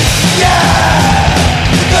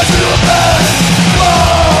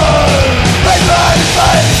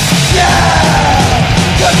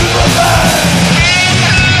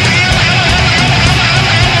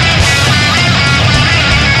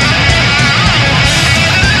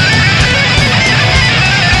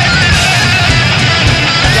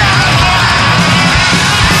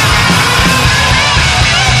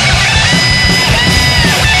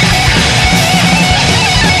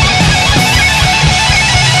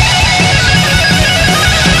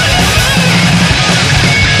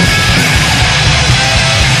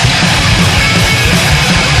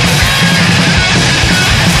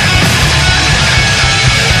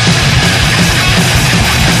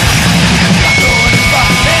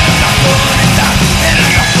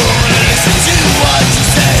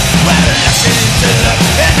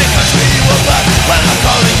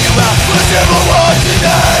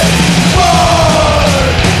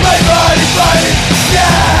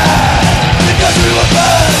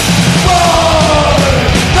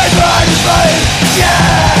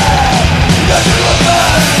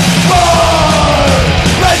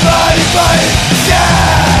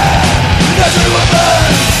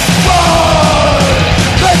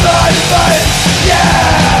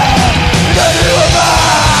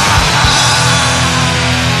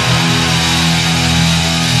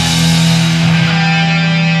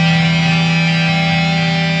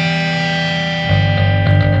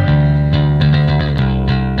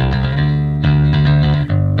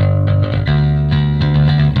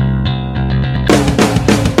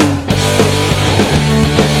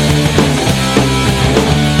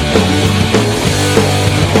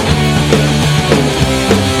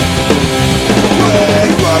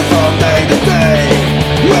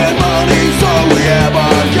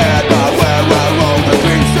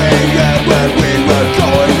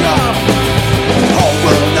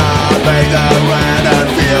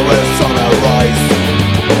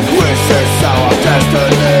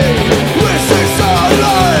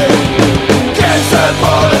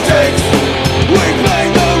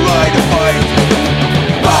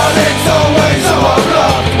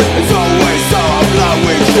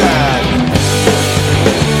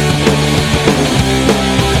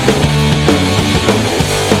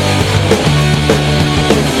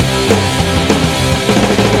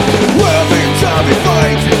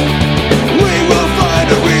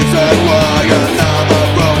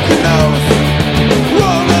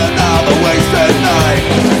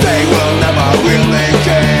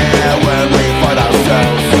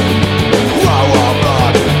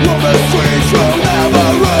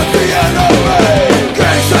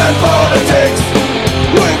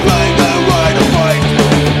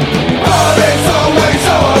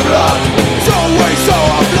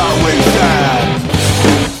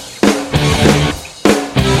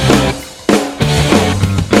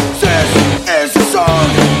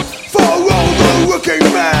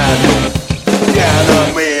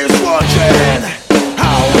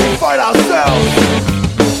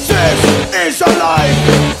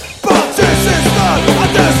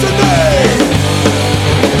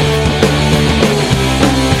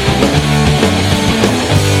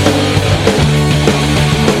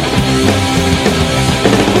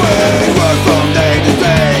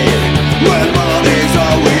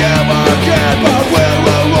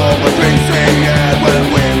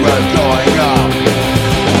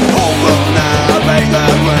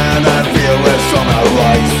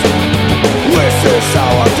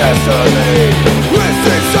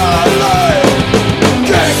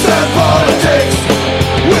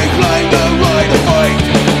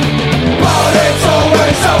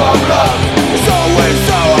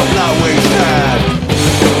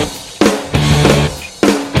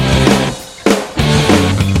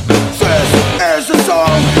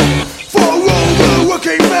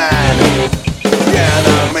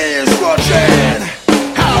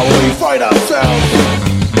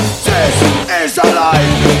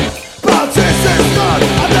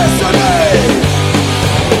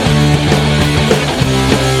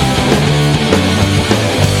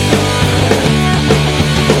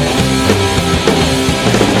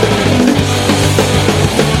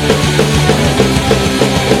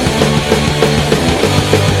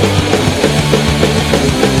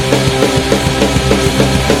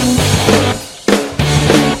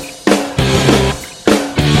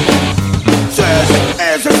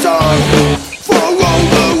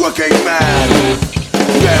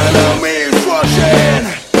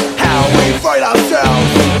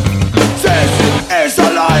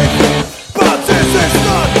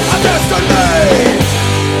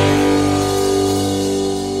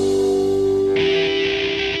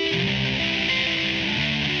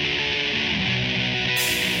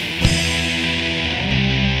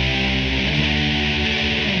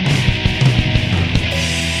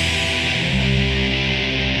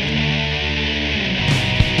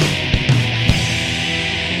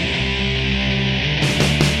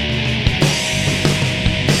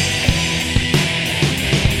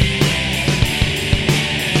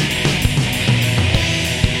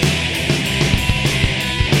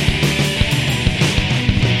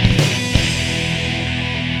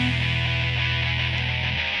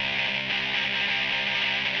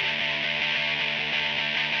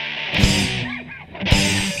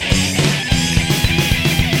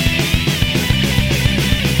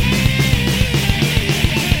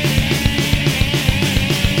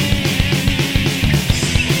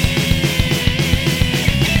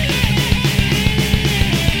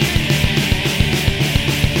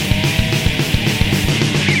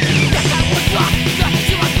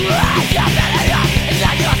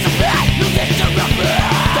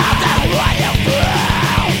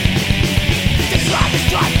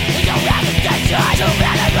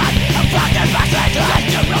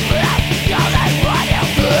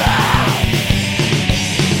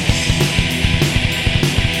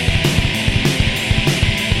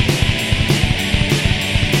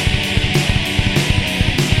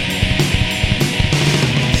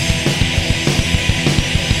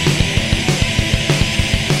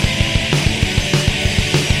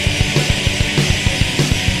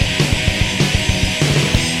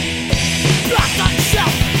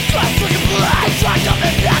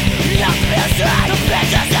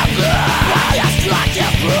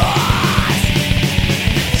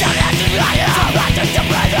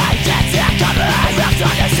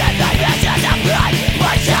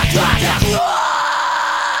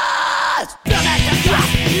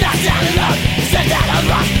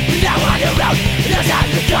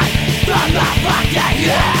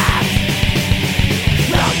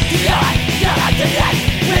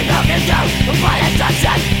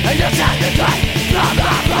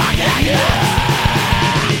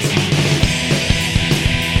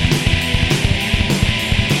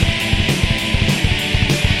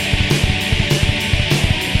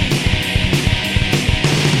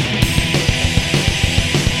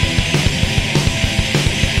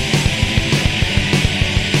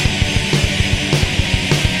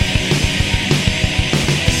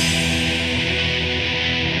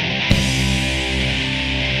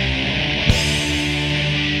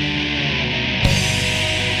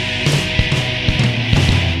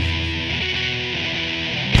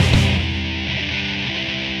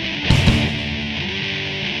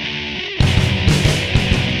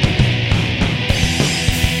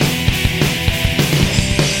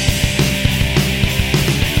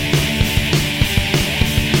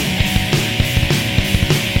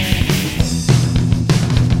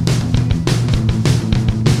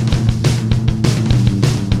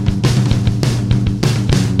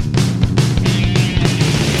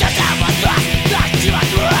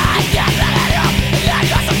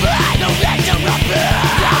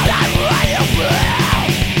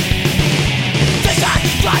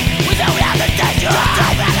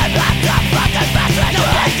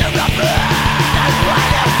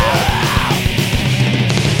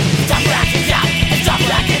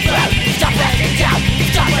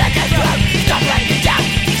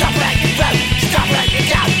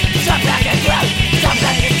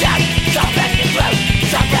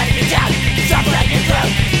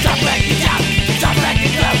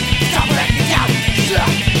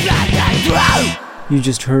 You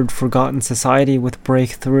just heard Forgotten Society with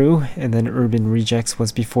Breakthrough, and then Urban Rejects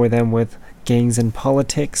was before them with Gangs and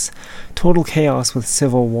Politics, Total Chaos with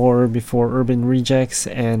Civil War before Urban Rejects,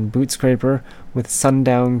 and Bootscraper with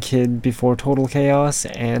Sundown Kid before Total Chaos,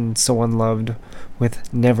 and So Unloved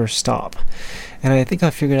with Never Stop. And I think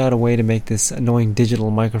I figured out a way to make this annoying digital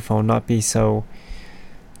microphone not be so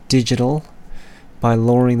digital by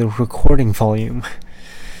lowering the recording volume.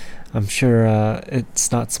 I'm sure it's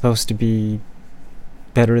not supposed to be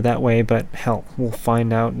better that way, but hell, we'll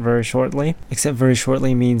find out very shortly. Except very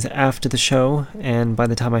shortly means after the show, and by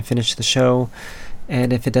the time I finish the show,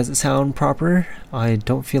 and if it doesn't sound proper, I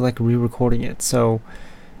don't feel like re-recording it. So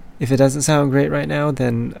if it doesn't sound great right now,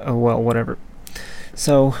 then oh well, whatever.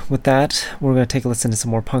 So with that, we're going to take a listen to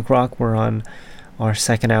some more punk rock. We're on our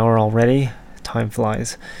second hour already. Time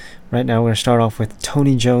flies. Right now we're going to start off with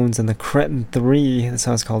Tony Jones and the Cretin 3. The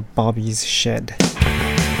song's called Bobby's Shed.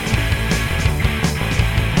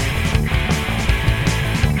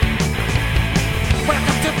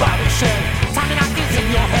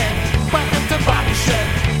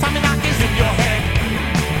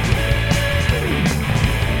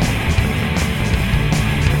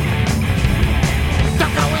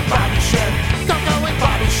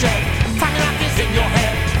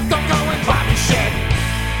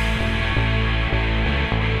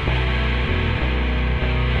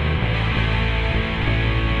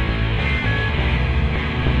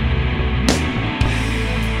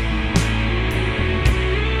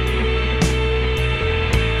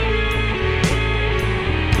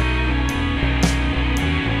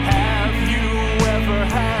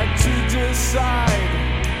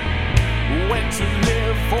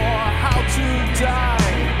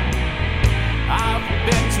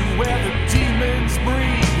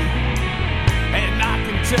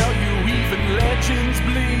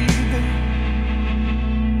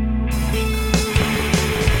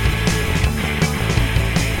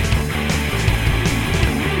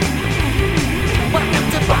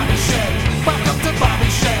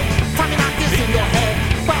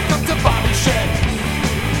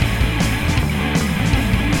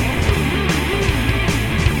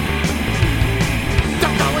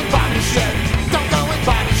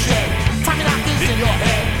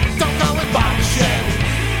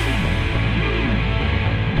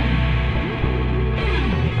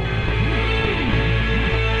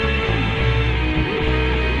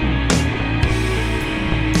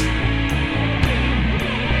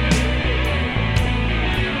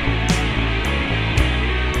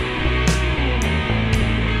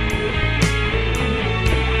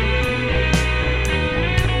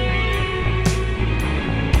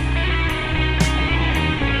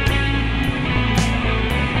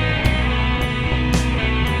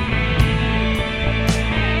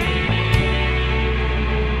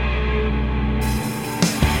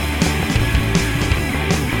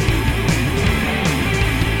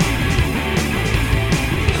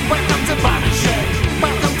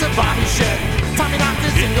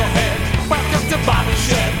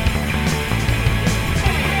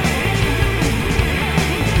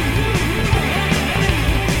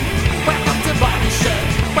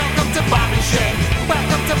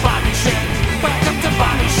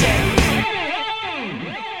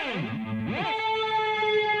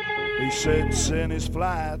 Sits in his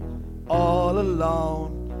flat all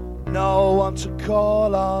alone, no one to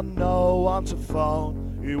call on, no one to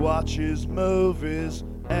phone. He watches movies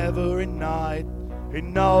every night. He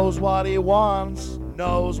knows what he wants,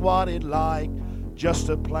 knows what he'd like. Just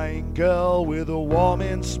a plain girl with a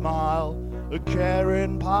warming smile, a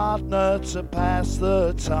caring partner to pass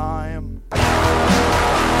the time.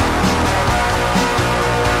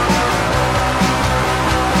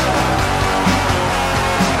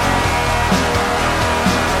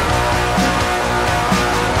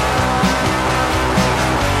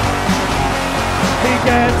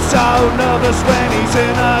 Gets so nervous when he's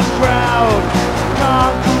in a crowd,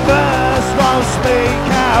 can't converse, won't speak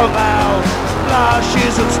out loud,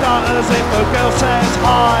 blushes and stutters if a girl says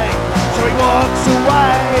hi, so he walks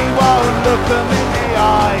away, won't look them in the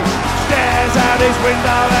eye, stares out his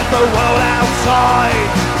window at the world outside,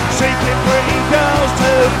 seeking pretty girls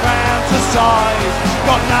to fantasize,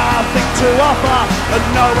 got nothing to offer and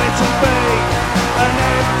nowhere to be, an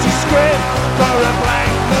empty script for a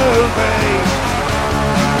blank movie.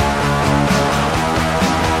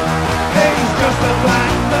 It's just a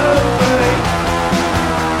blank movie.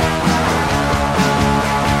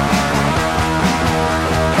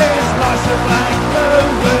 It's nice a blank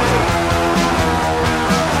movie.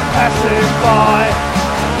 Passing by,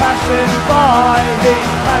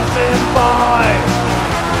 he's passing by.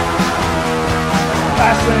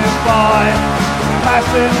 Passing by,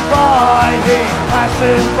 passing by, he's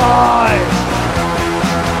passing by.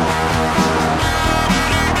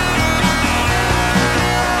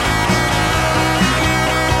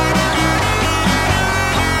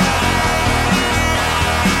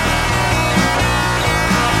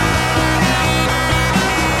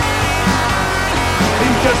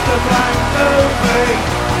 Just a blank movie.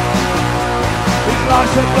 His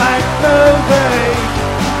life's a blank movie.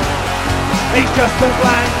 He's just a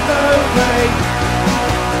blank movie.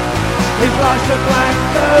 His life's a blank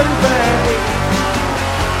movie.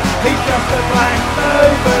 He's just a blank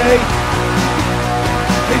movie.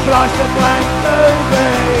 His life's a blank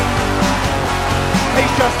movie.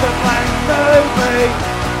 He's just a blank movie.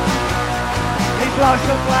 His life's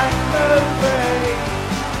a blank movie.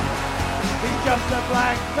 Just a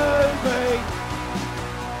blank movie.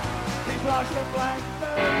 His life's a blank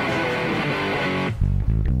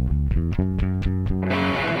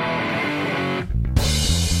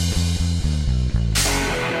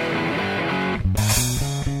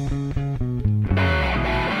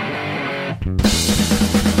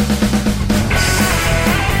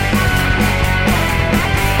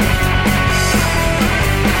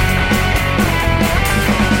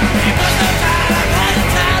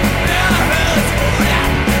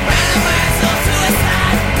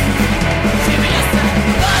Suicide. She was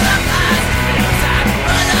just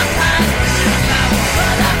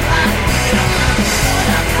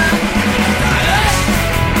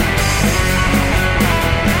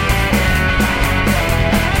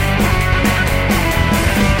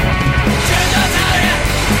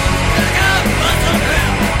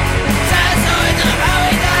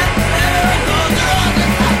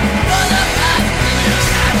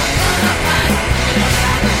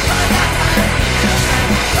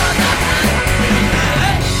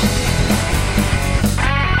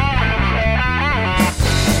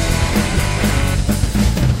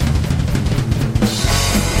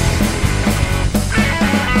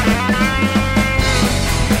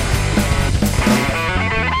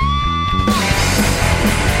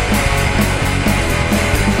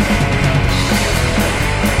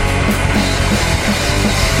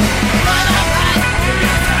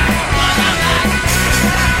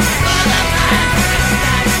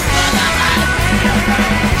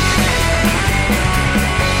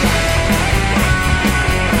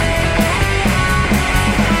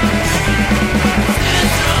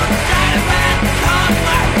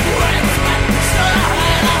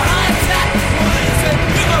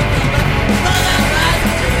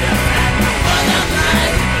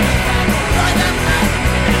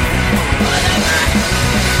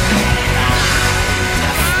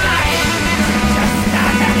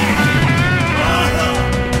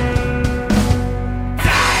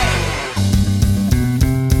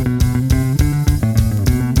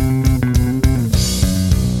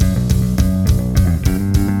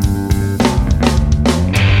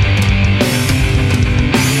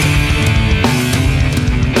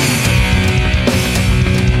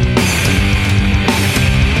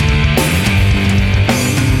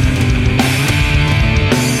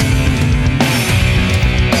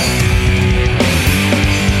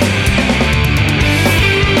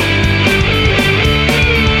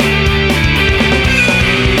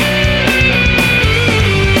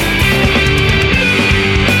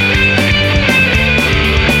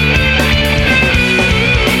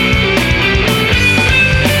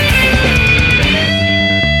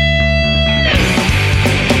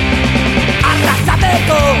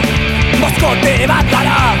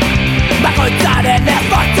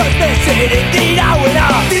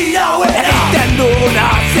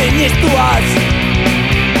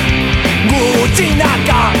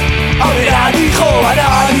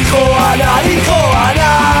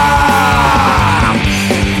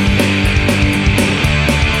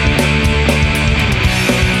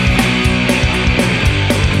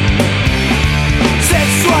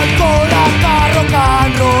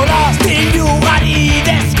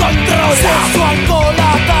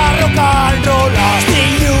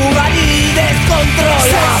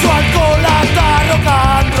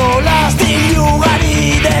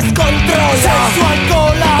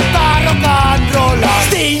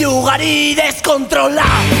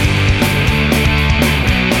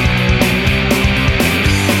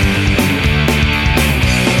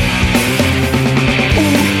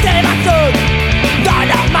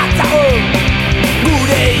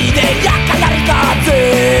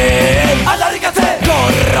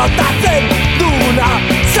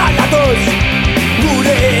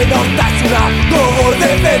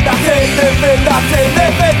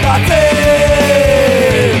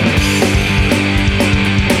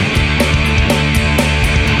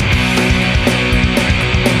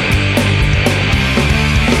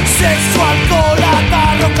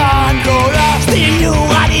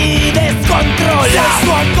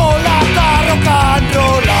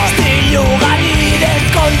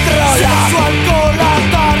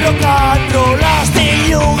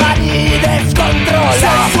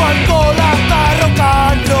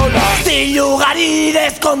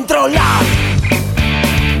descontrolar.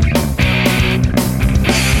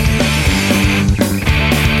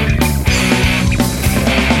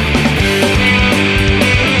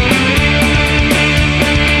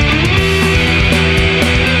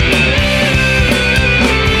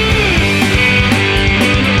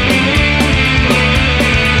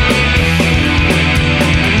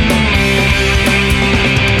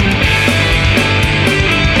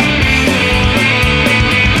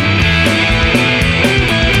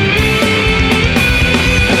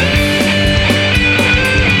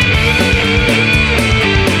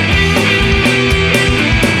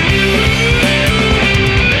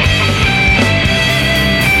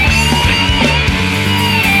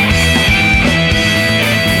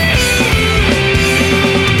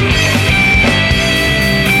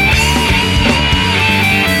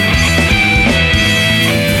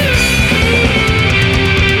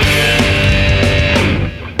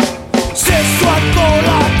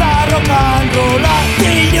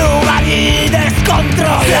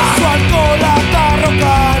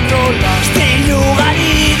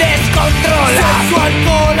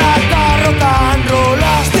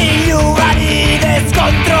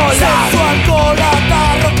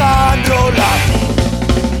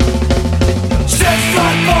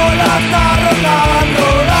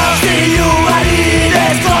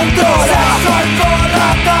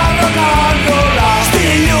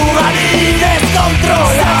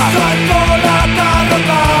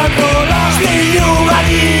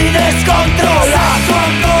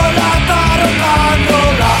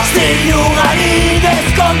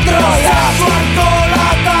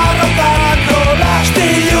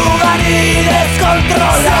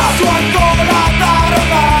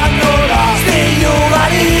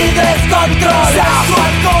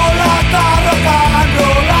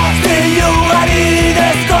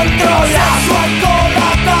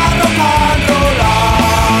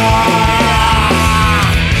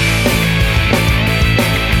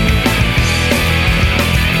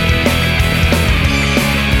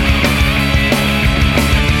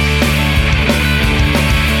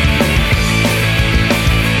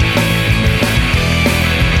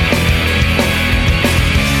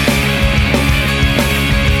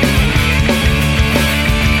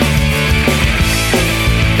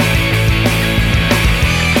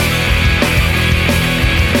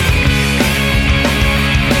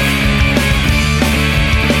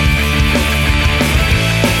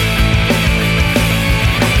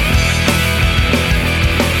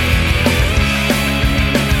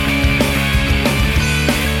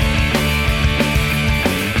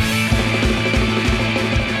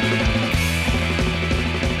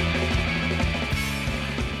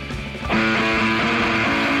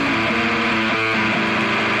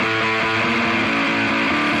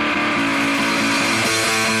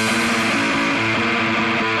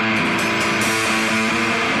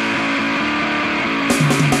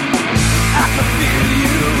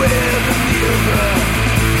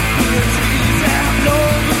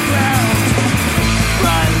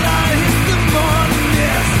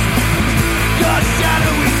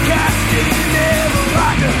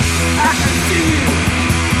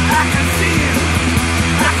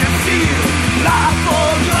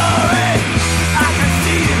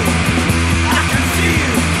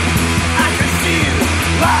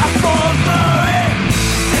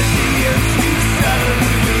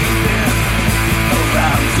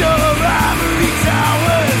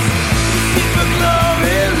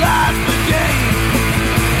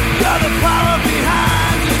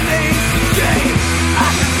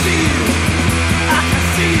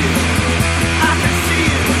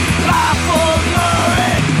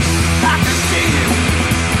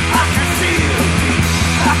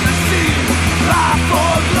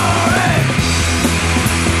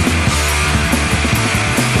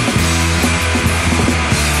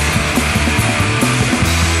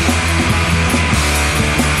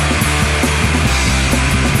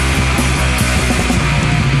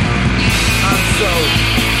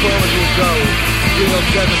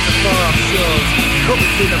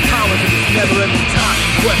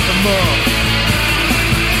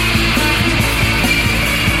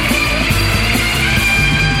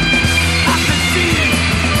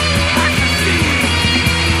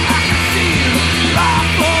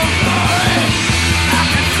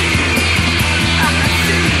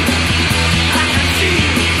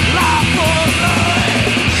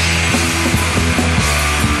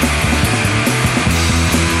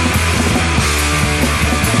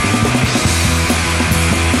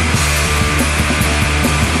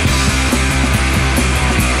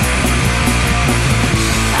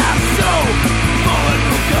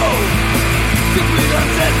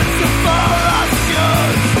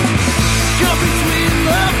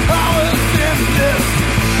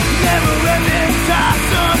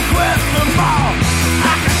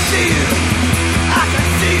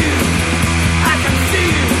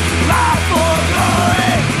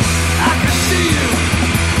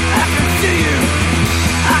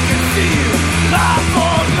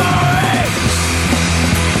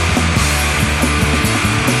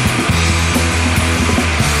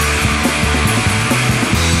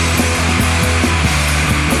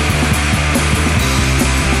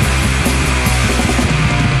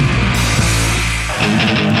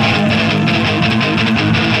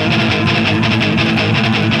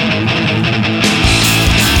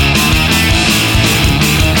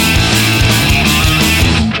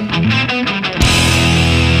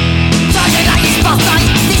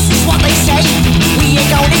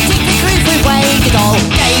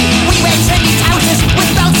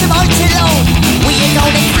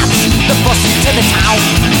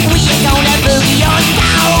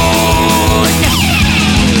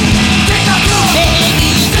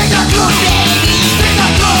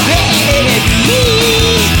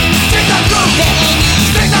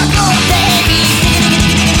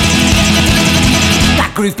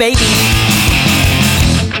 groove, baby.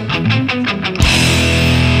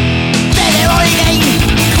 They're their only name,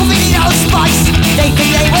 covered in old spice. They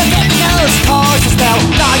think they will get girls, cause they smell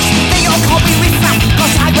nice. They all call me with fat,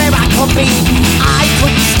 cause I'm where I could be. I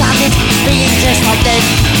couldn't stand it, being just like them.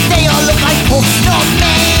 They all look like puffs, not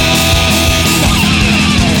men.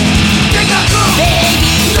 Take that groove,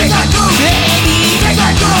 baby. Take that groove, baby. Take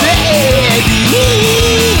that groove, baby.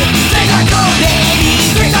 Take that groove, baby.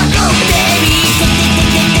 Take that groove, baby.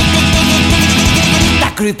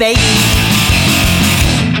 That groove, baby.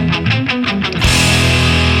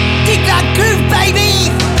 Dig that groove, baby.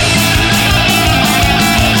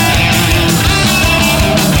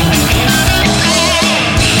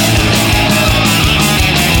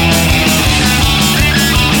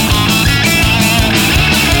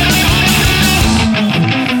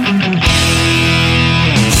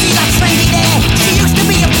 See that trendy there? She used to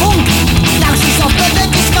be a punk. Now she's off the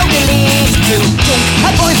disco release to junk.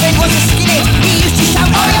 Her boyfriend was a skinhead. He used to shout,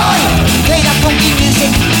 oi oi, play that funky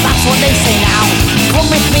music. That's what they say now. Come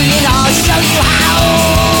with me and I'll show you how.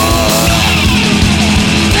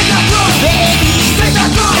 Take that groove, baby. Take that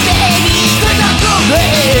groove, baby. Take that groove,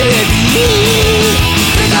 baby.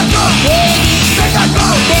 Take that groove, baby. Take that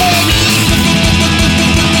groove, baby.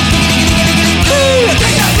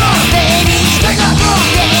 Take that groove, baby. Take that groove,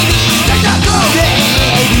 baby. Take that groove, baby.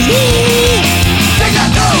 Take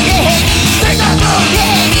that groove, baby. Take that groove,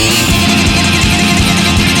 baby.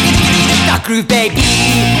 That groove, baby.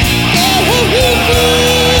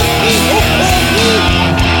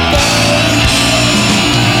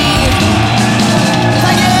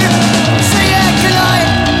 Thank you. See ya. Good night.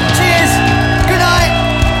 Cheers. Good night.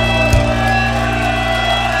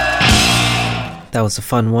 That was a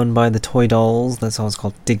fun one by the Toy Dolls. That song's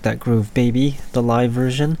called Dig That Groove Baby, the live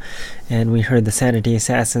version. And we heard the Sanity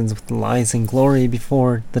Assassins with Lies and Glory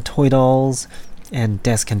before the Toy Dolls, and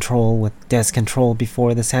Death Control with Death Control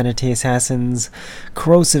before the Sanity Assassins.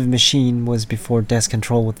 Corrosive Machine was before Death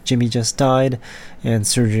Control with Jimmy Just Died, and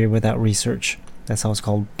Surgery Without Research. That song's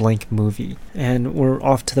called Blank Movie. And we're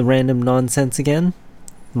off to the random nonsense again.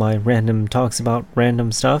 My random talks about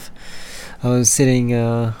random stuff. I was sitting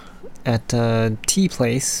at a tea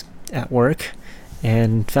place at work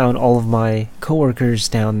and found all of my coworkers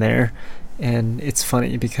down there, and it's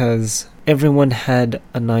funny because everyone had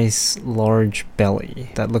a nice large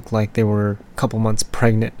belly that looked like they were a couple months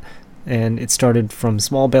pregnant, and it started from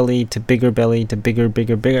small belly to bigger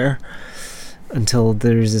bigger until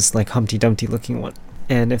there's this like Humpty Dumpty looking one.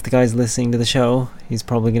 And if the guy's listening to the show, he's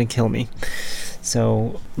probably gonna kill me.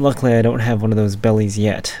 So luckily I don't have one of those bellies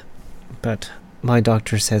yet, but my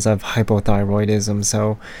doctor says I've hypothyroidism,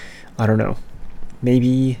 so I don't know.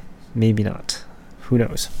 Maybe not. Who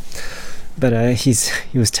knows? But he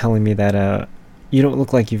was telling me that you don't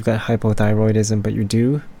look like you've got hypothyroidism, but you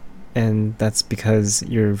do, and that's because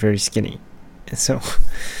you're very skinny. So,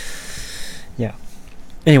 yeah.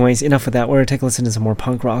 Anyways, enough of that. We're going to take a listen to some more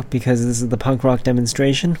punk rock, because this is the punk rock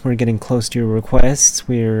demonstration. We're getting close to your requests.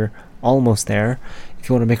 We're almost there. If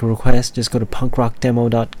you want to make a request, just go to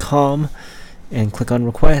punkrockdemo.com and click on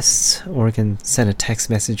requests, or you can send a text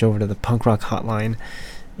message over to the punk rock hotline,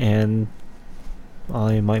 and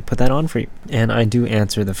I might put that on for you. And I do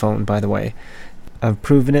answer the phone, by the way. I've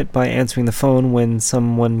proven it by answering the phone when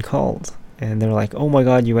someone called, and they're like, oh my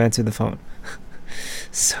god, you answered the phone.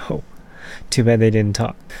 So, too bad they didn't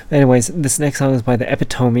talk. Anyways, this next song is by the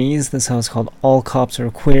Epitomes. The song is called All Cops Are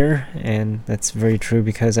Queer, and that's very true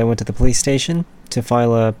because I went to the police station to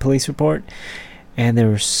file a police report, and they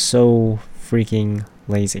were so freaking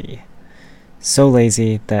lazy. So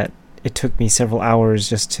lazy that it took me several hours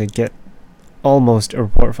just to get almost a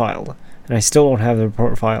report filed. And I still don't have the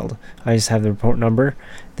report filed. I just have the report number.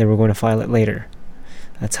 They were going to file it later.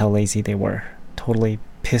 That's how lazy they were. Totally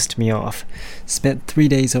pissed me off. Spent 3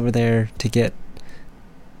 days over there to get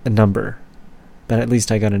a number. But at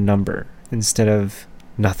least I got a number instead of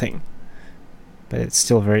nothing. But it's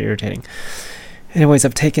still very irritating. Anyways,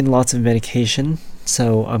 I've taken lots of medication,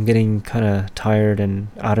 so I'm getting kind of tired and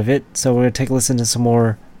out of it. So we're going to take a listen to some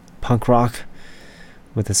more punk rock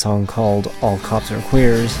with a song called All Cops Are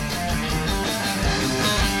Queers.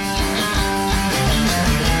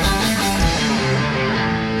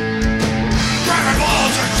 Grab your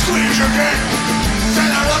balls and squeeze your dick. Say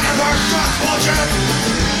they're looking for some bullshit.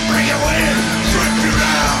 Bring you in, strip you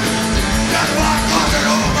down. That's why I'm talking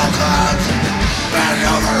over my clouds. Bend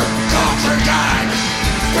over, country guy.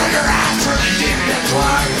 Bring your ass for the deviant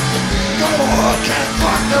swag. Go hook and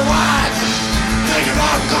fuck the wife. Think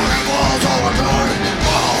about cocking balls all the time.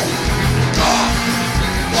 Balls, cock,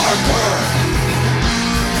 or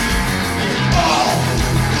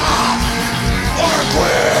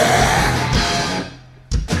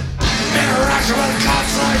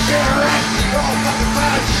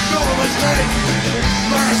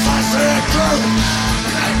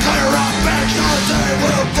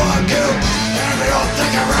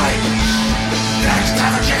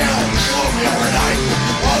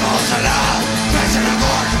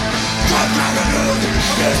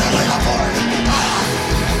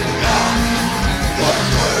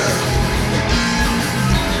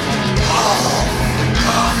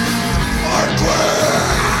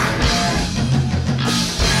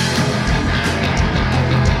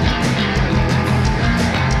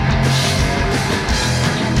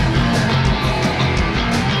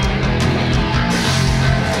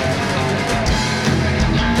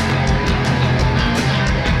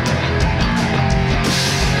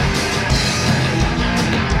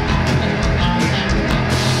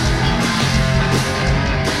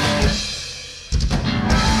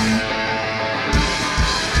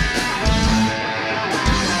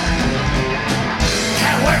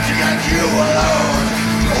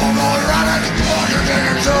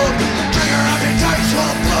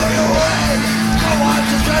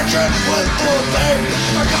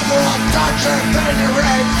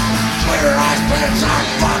bitch, I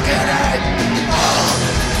fucking hate.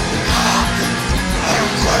 I'm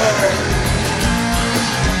clean. I'm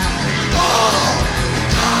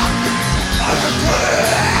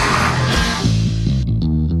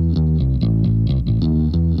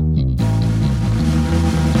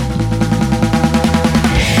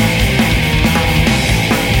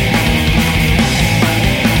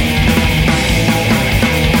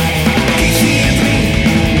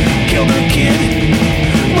clean.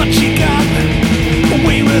 But she got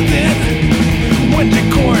away with it. Went to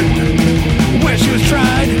court where she was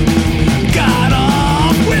tried. Got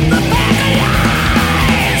off with the back of the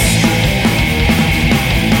eyes.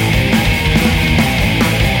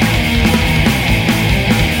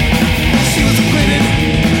 She was acquitted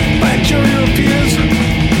by a jury of peers.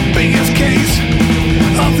 Biggest case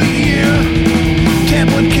of the year.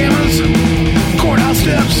 Tablet cameras, courthouse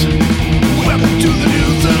steps. Welcome to the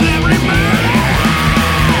news of every murder.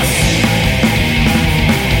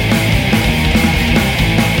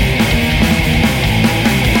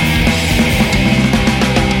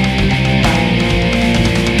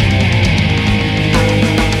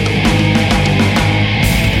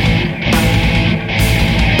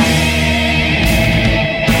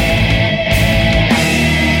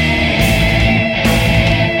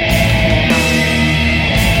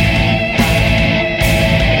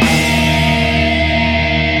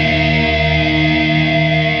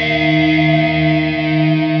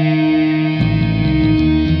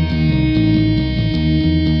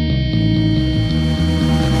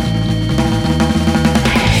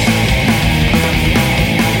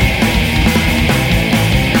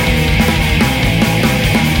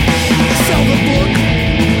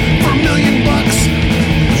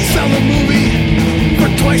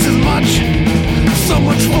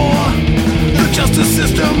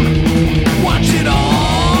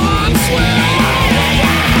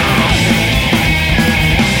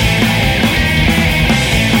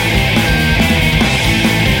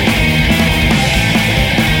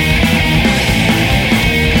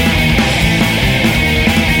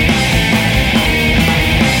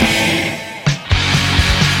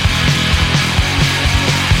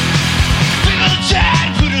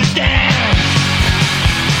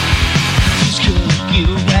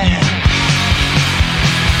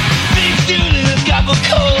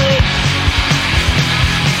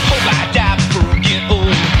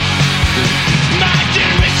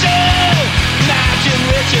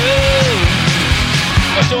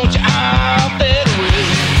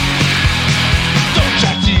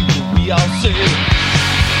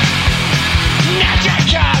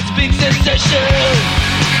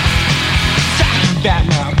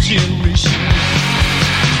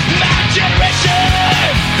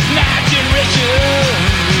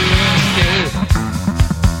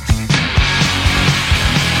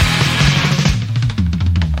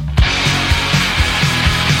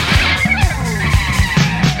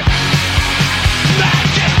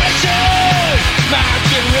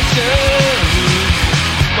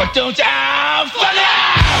 Don't you fuck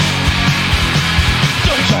up!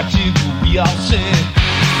 Don't try to be all set.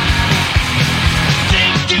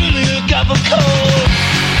 Things do look up a cold.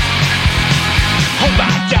 Hope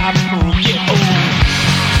I die before we get old.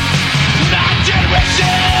 My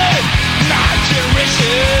generation, my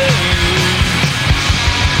generation.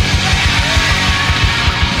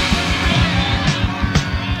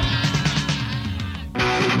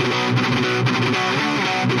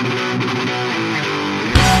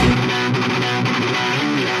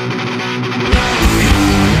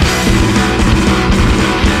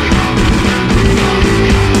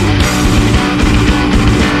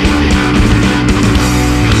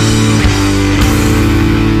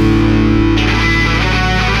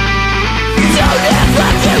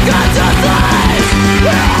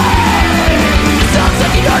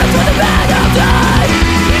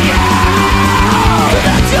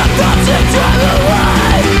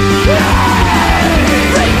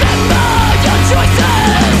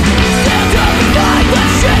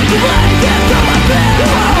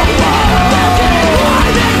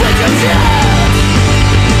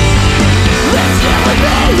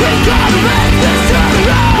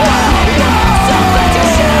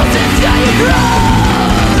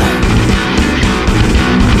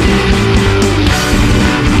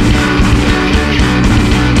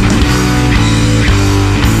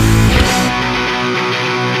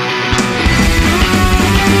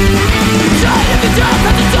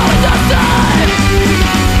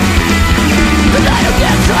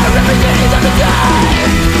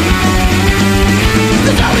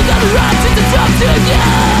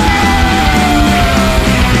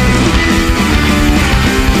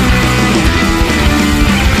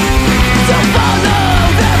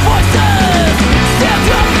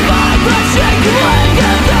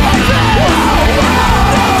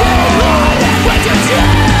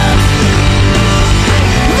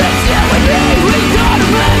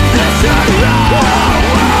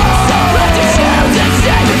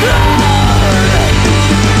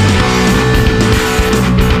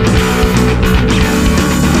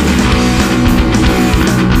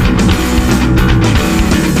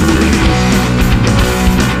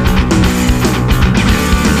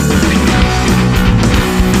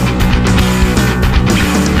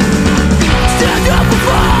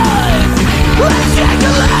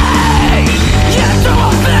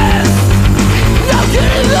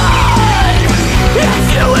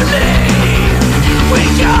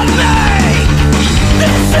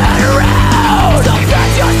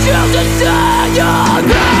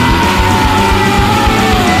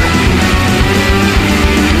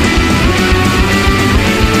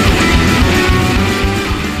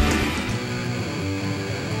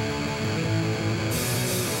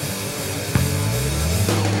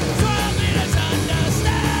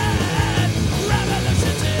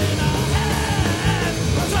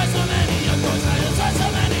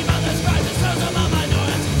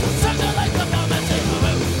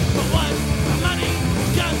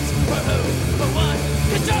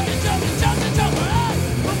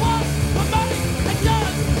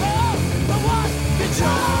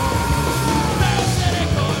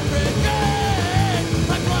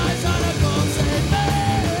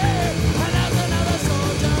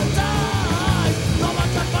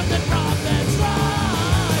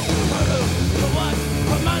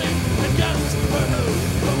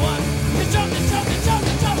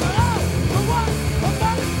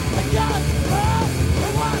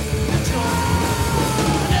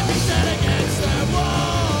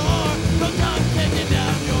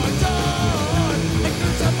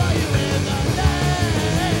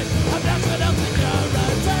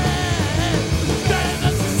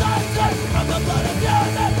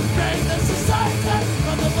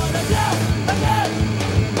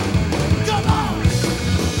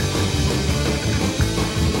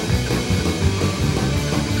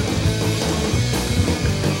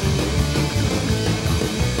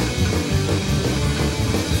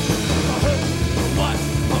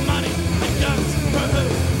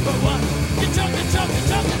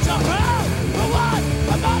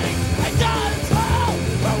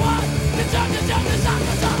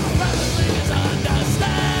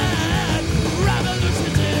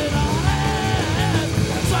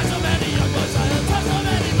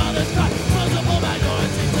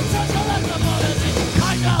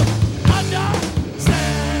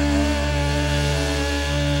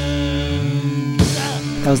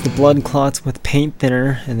 was the Blood Clots with Paint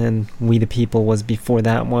Thinner, and then We the People was before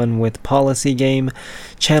that one with Policy Game,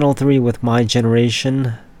 Channel 3 with My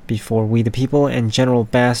Generation before We the People, and General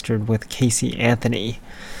Bastard with Casey Anthony.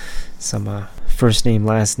 Some first name,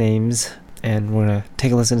 last names, and we're going to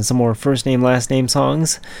take a listen to some more first name, last name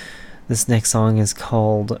songs. This next song is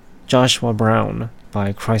called Joshua Brown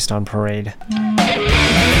by Christ on Parade.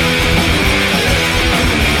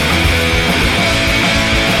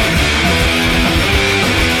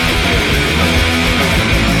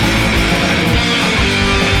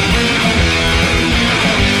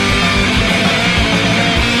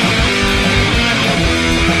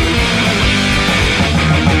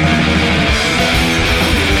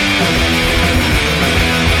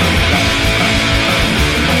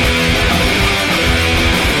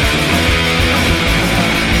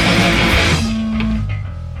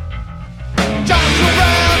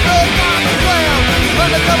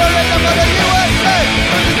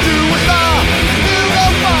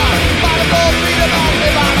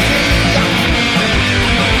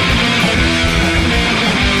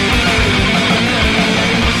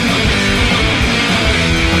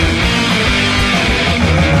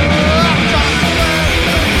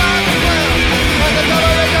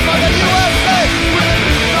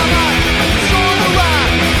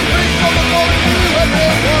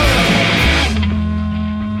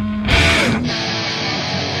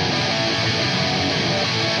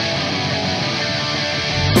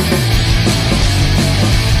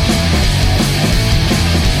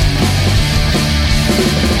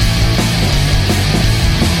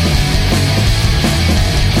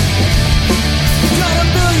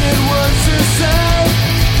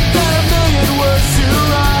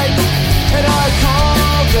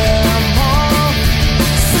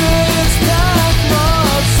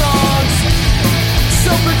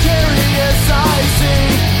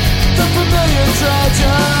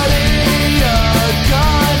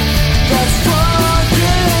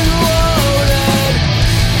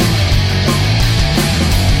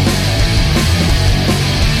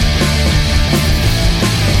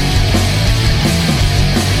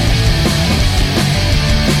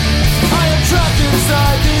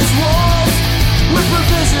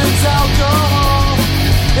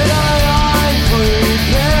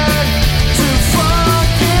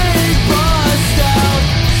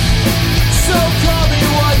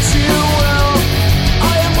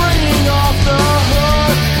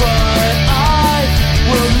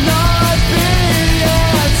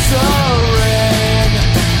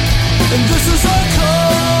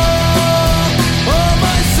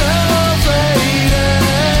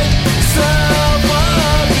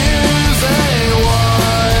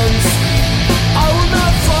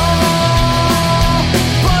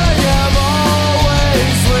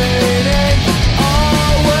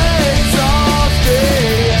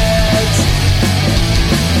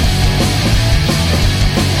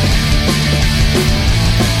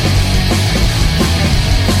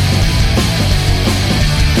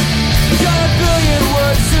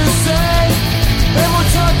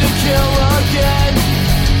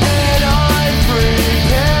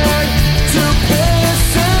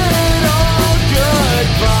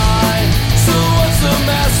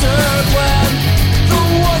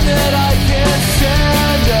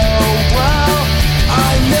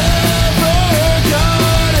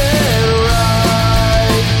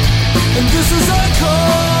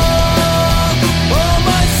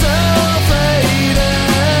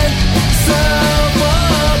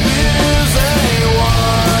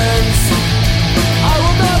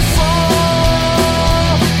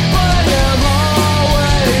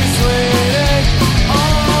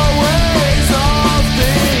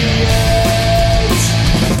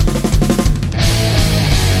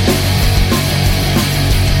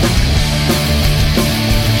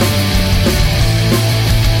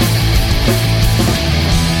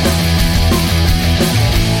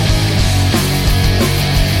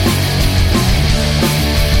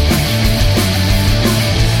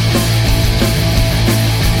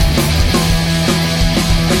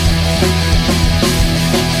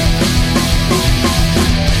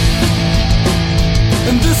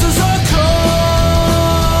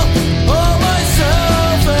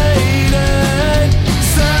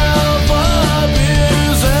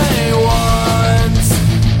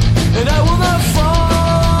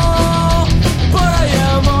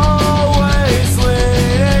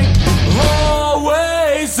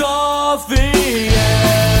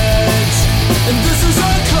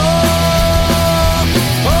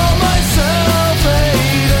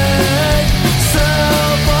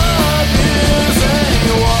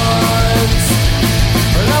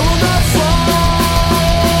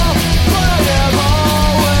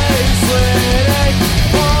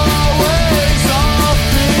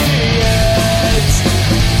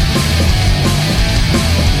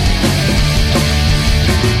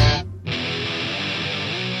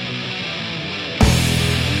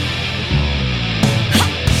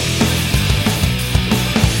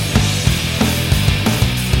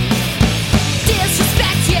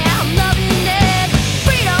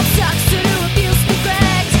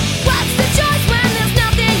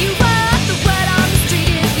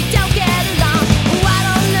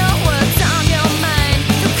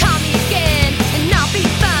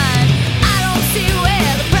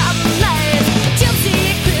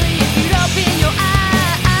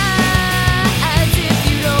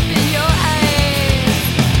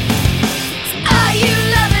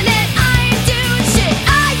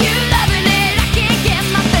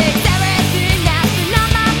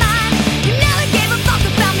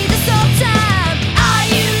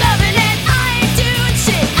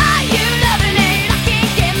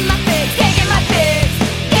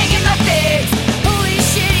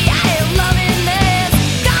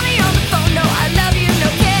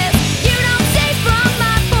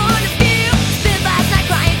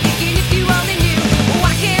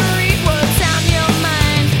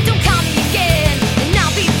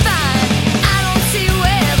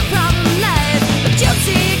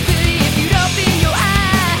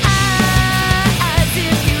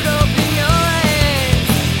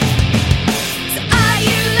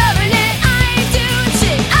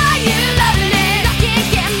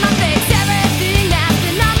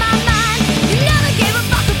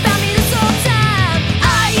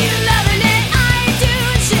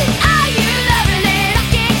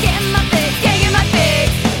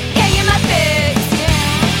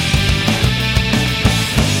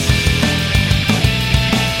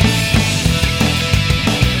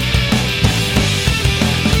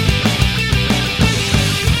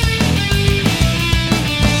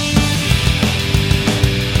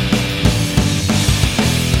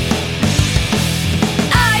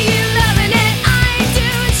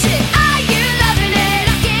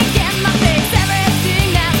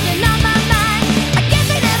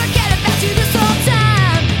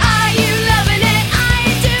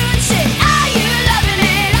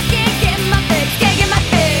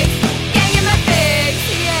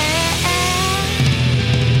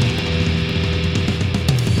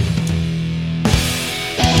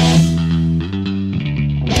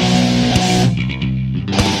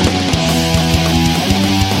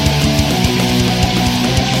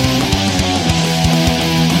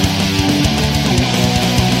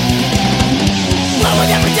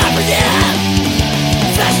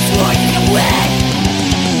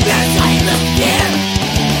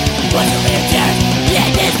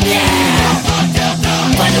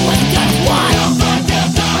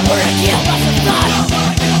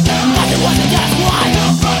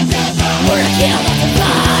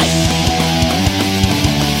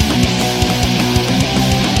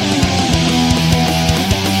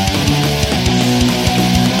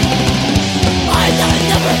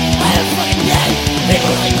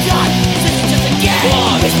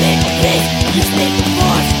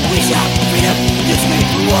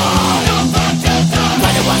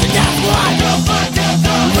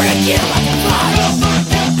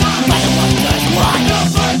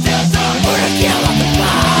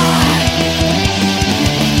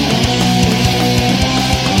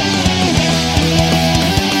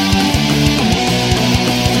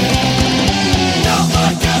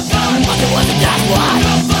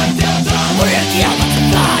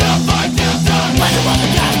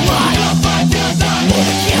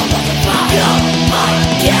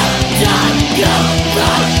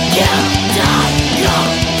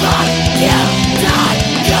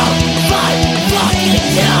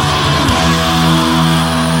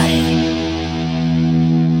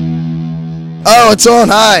 Oh, it's on.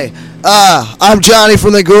 Hi. I'm Johnny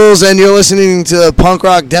from the Ghouls, and you're listening to the Punk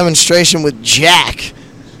Rock Demonstration with Jack.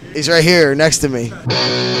 He's right here next to me.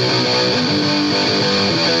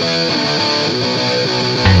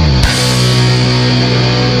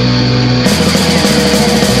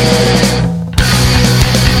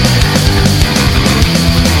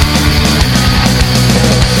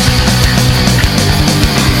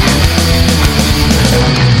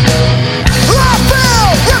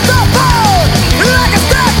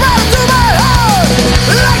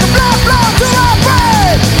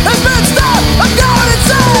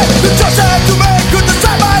 Just had to make good the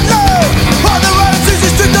time I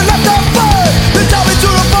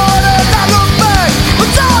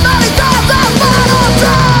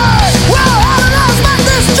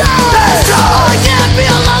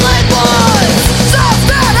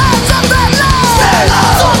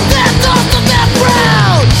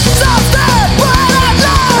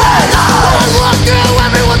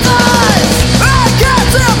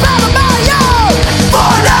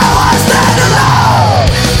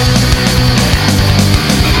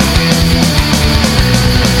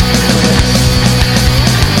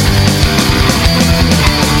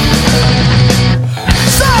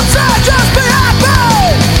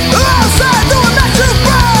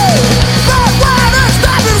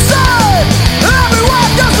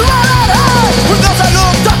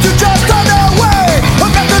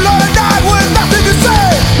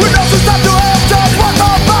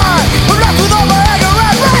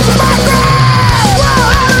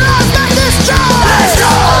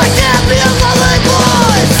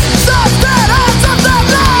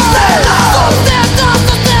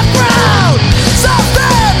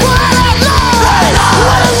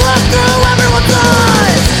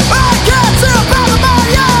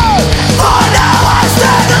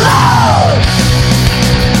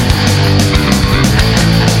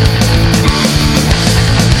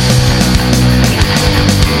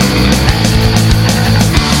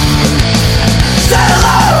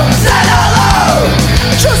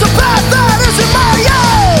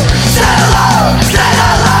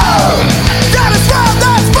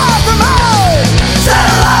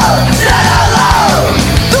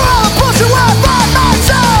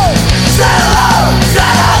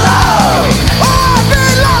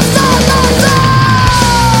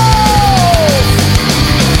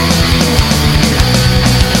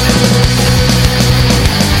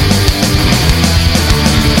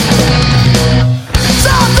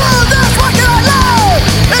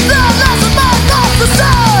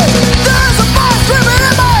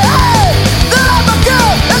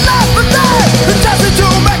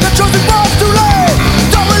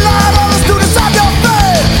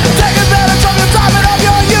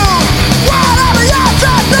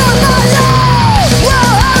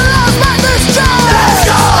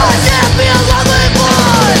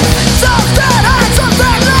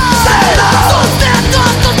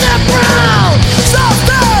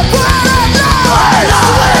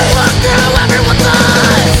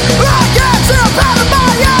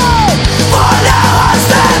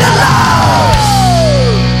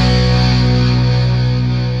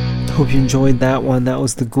Hope you enjoyed that one. That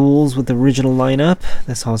was the Ghouls with the original lineup.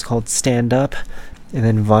 The song's called Stand Up. And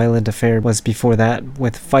then Violent Affair was before that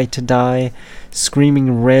with Fight to Die,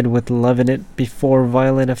 Screaming Red with Lovin' It before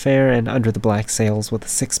Violent Affair, and Under the Black Sails with a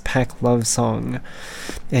Six Pack Love Song.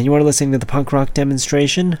 And you are listening to the Punk Rock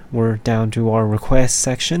Demonstration. We're down to our request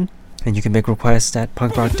section, and you can make requests at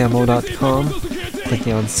punkrockdemo.com,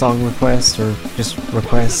 clicking on song requests or just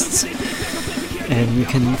requests. And you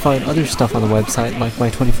can find other stuff on the website, like my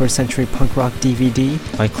 21st Century Punk Rock DVD,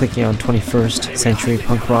 by clicking on 21st Century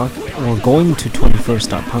Punk Rock, or going to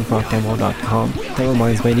 21st.punkrockdemo.com. That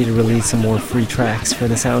reminds me, I need to release some more free tracks for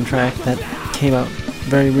the soundtrack that came out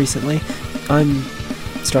very recently. I'm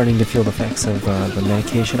starting to feel the effects of the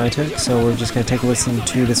medication I took, so we're just going to take a listen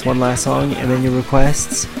to this one last song, and then your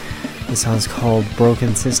requests. This song's called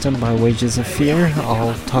Broken System by Wages of Fear.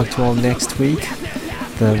 I'll talk to you all next week.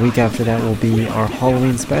 The week after that will be our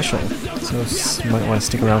Halloween special, so you might want to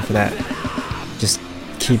stick around for that. Just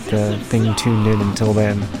keep the thing tuned in until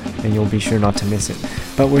then, and you'll be sure not to miss it.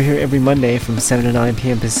 But we're here every Monday from 7 to 9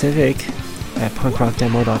 p.m. Pacific at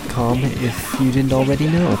punkrockdemo.com if you didn't already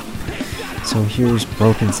know. So here's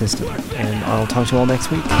Broken System, and I'll talk to you all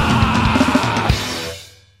next week.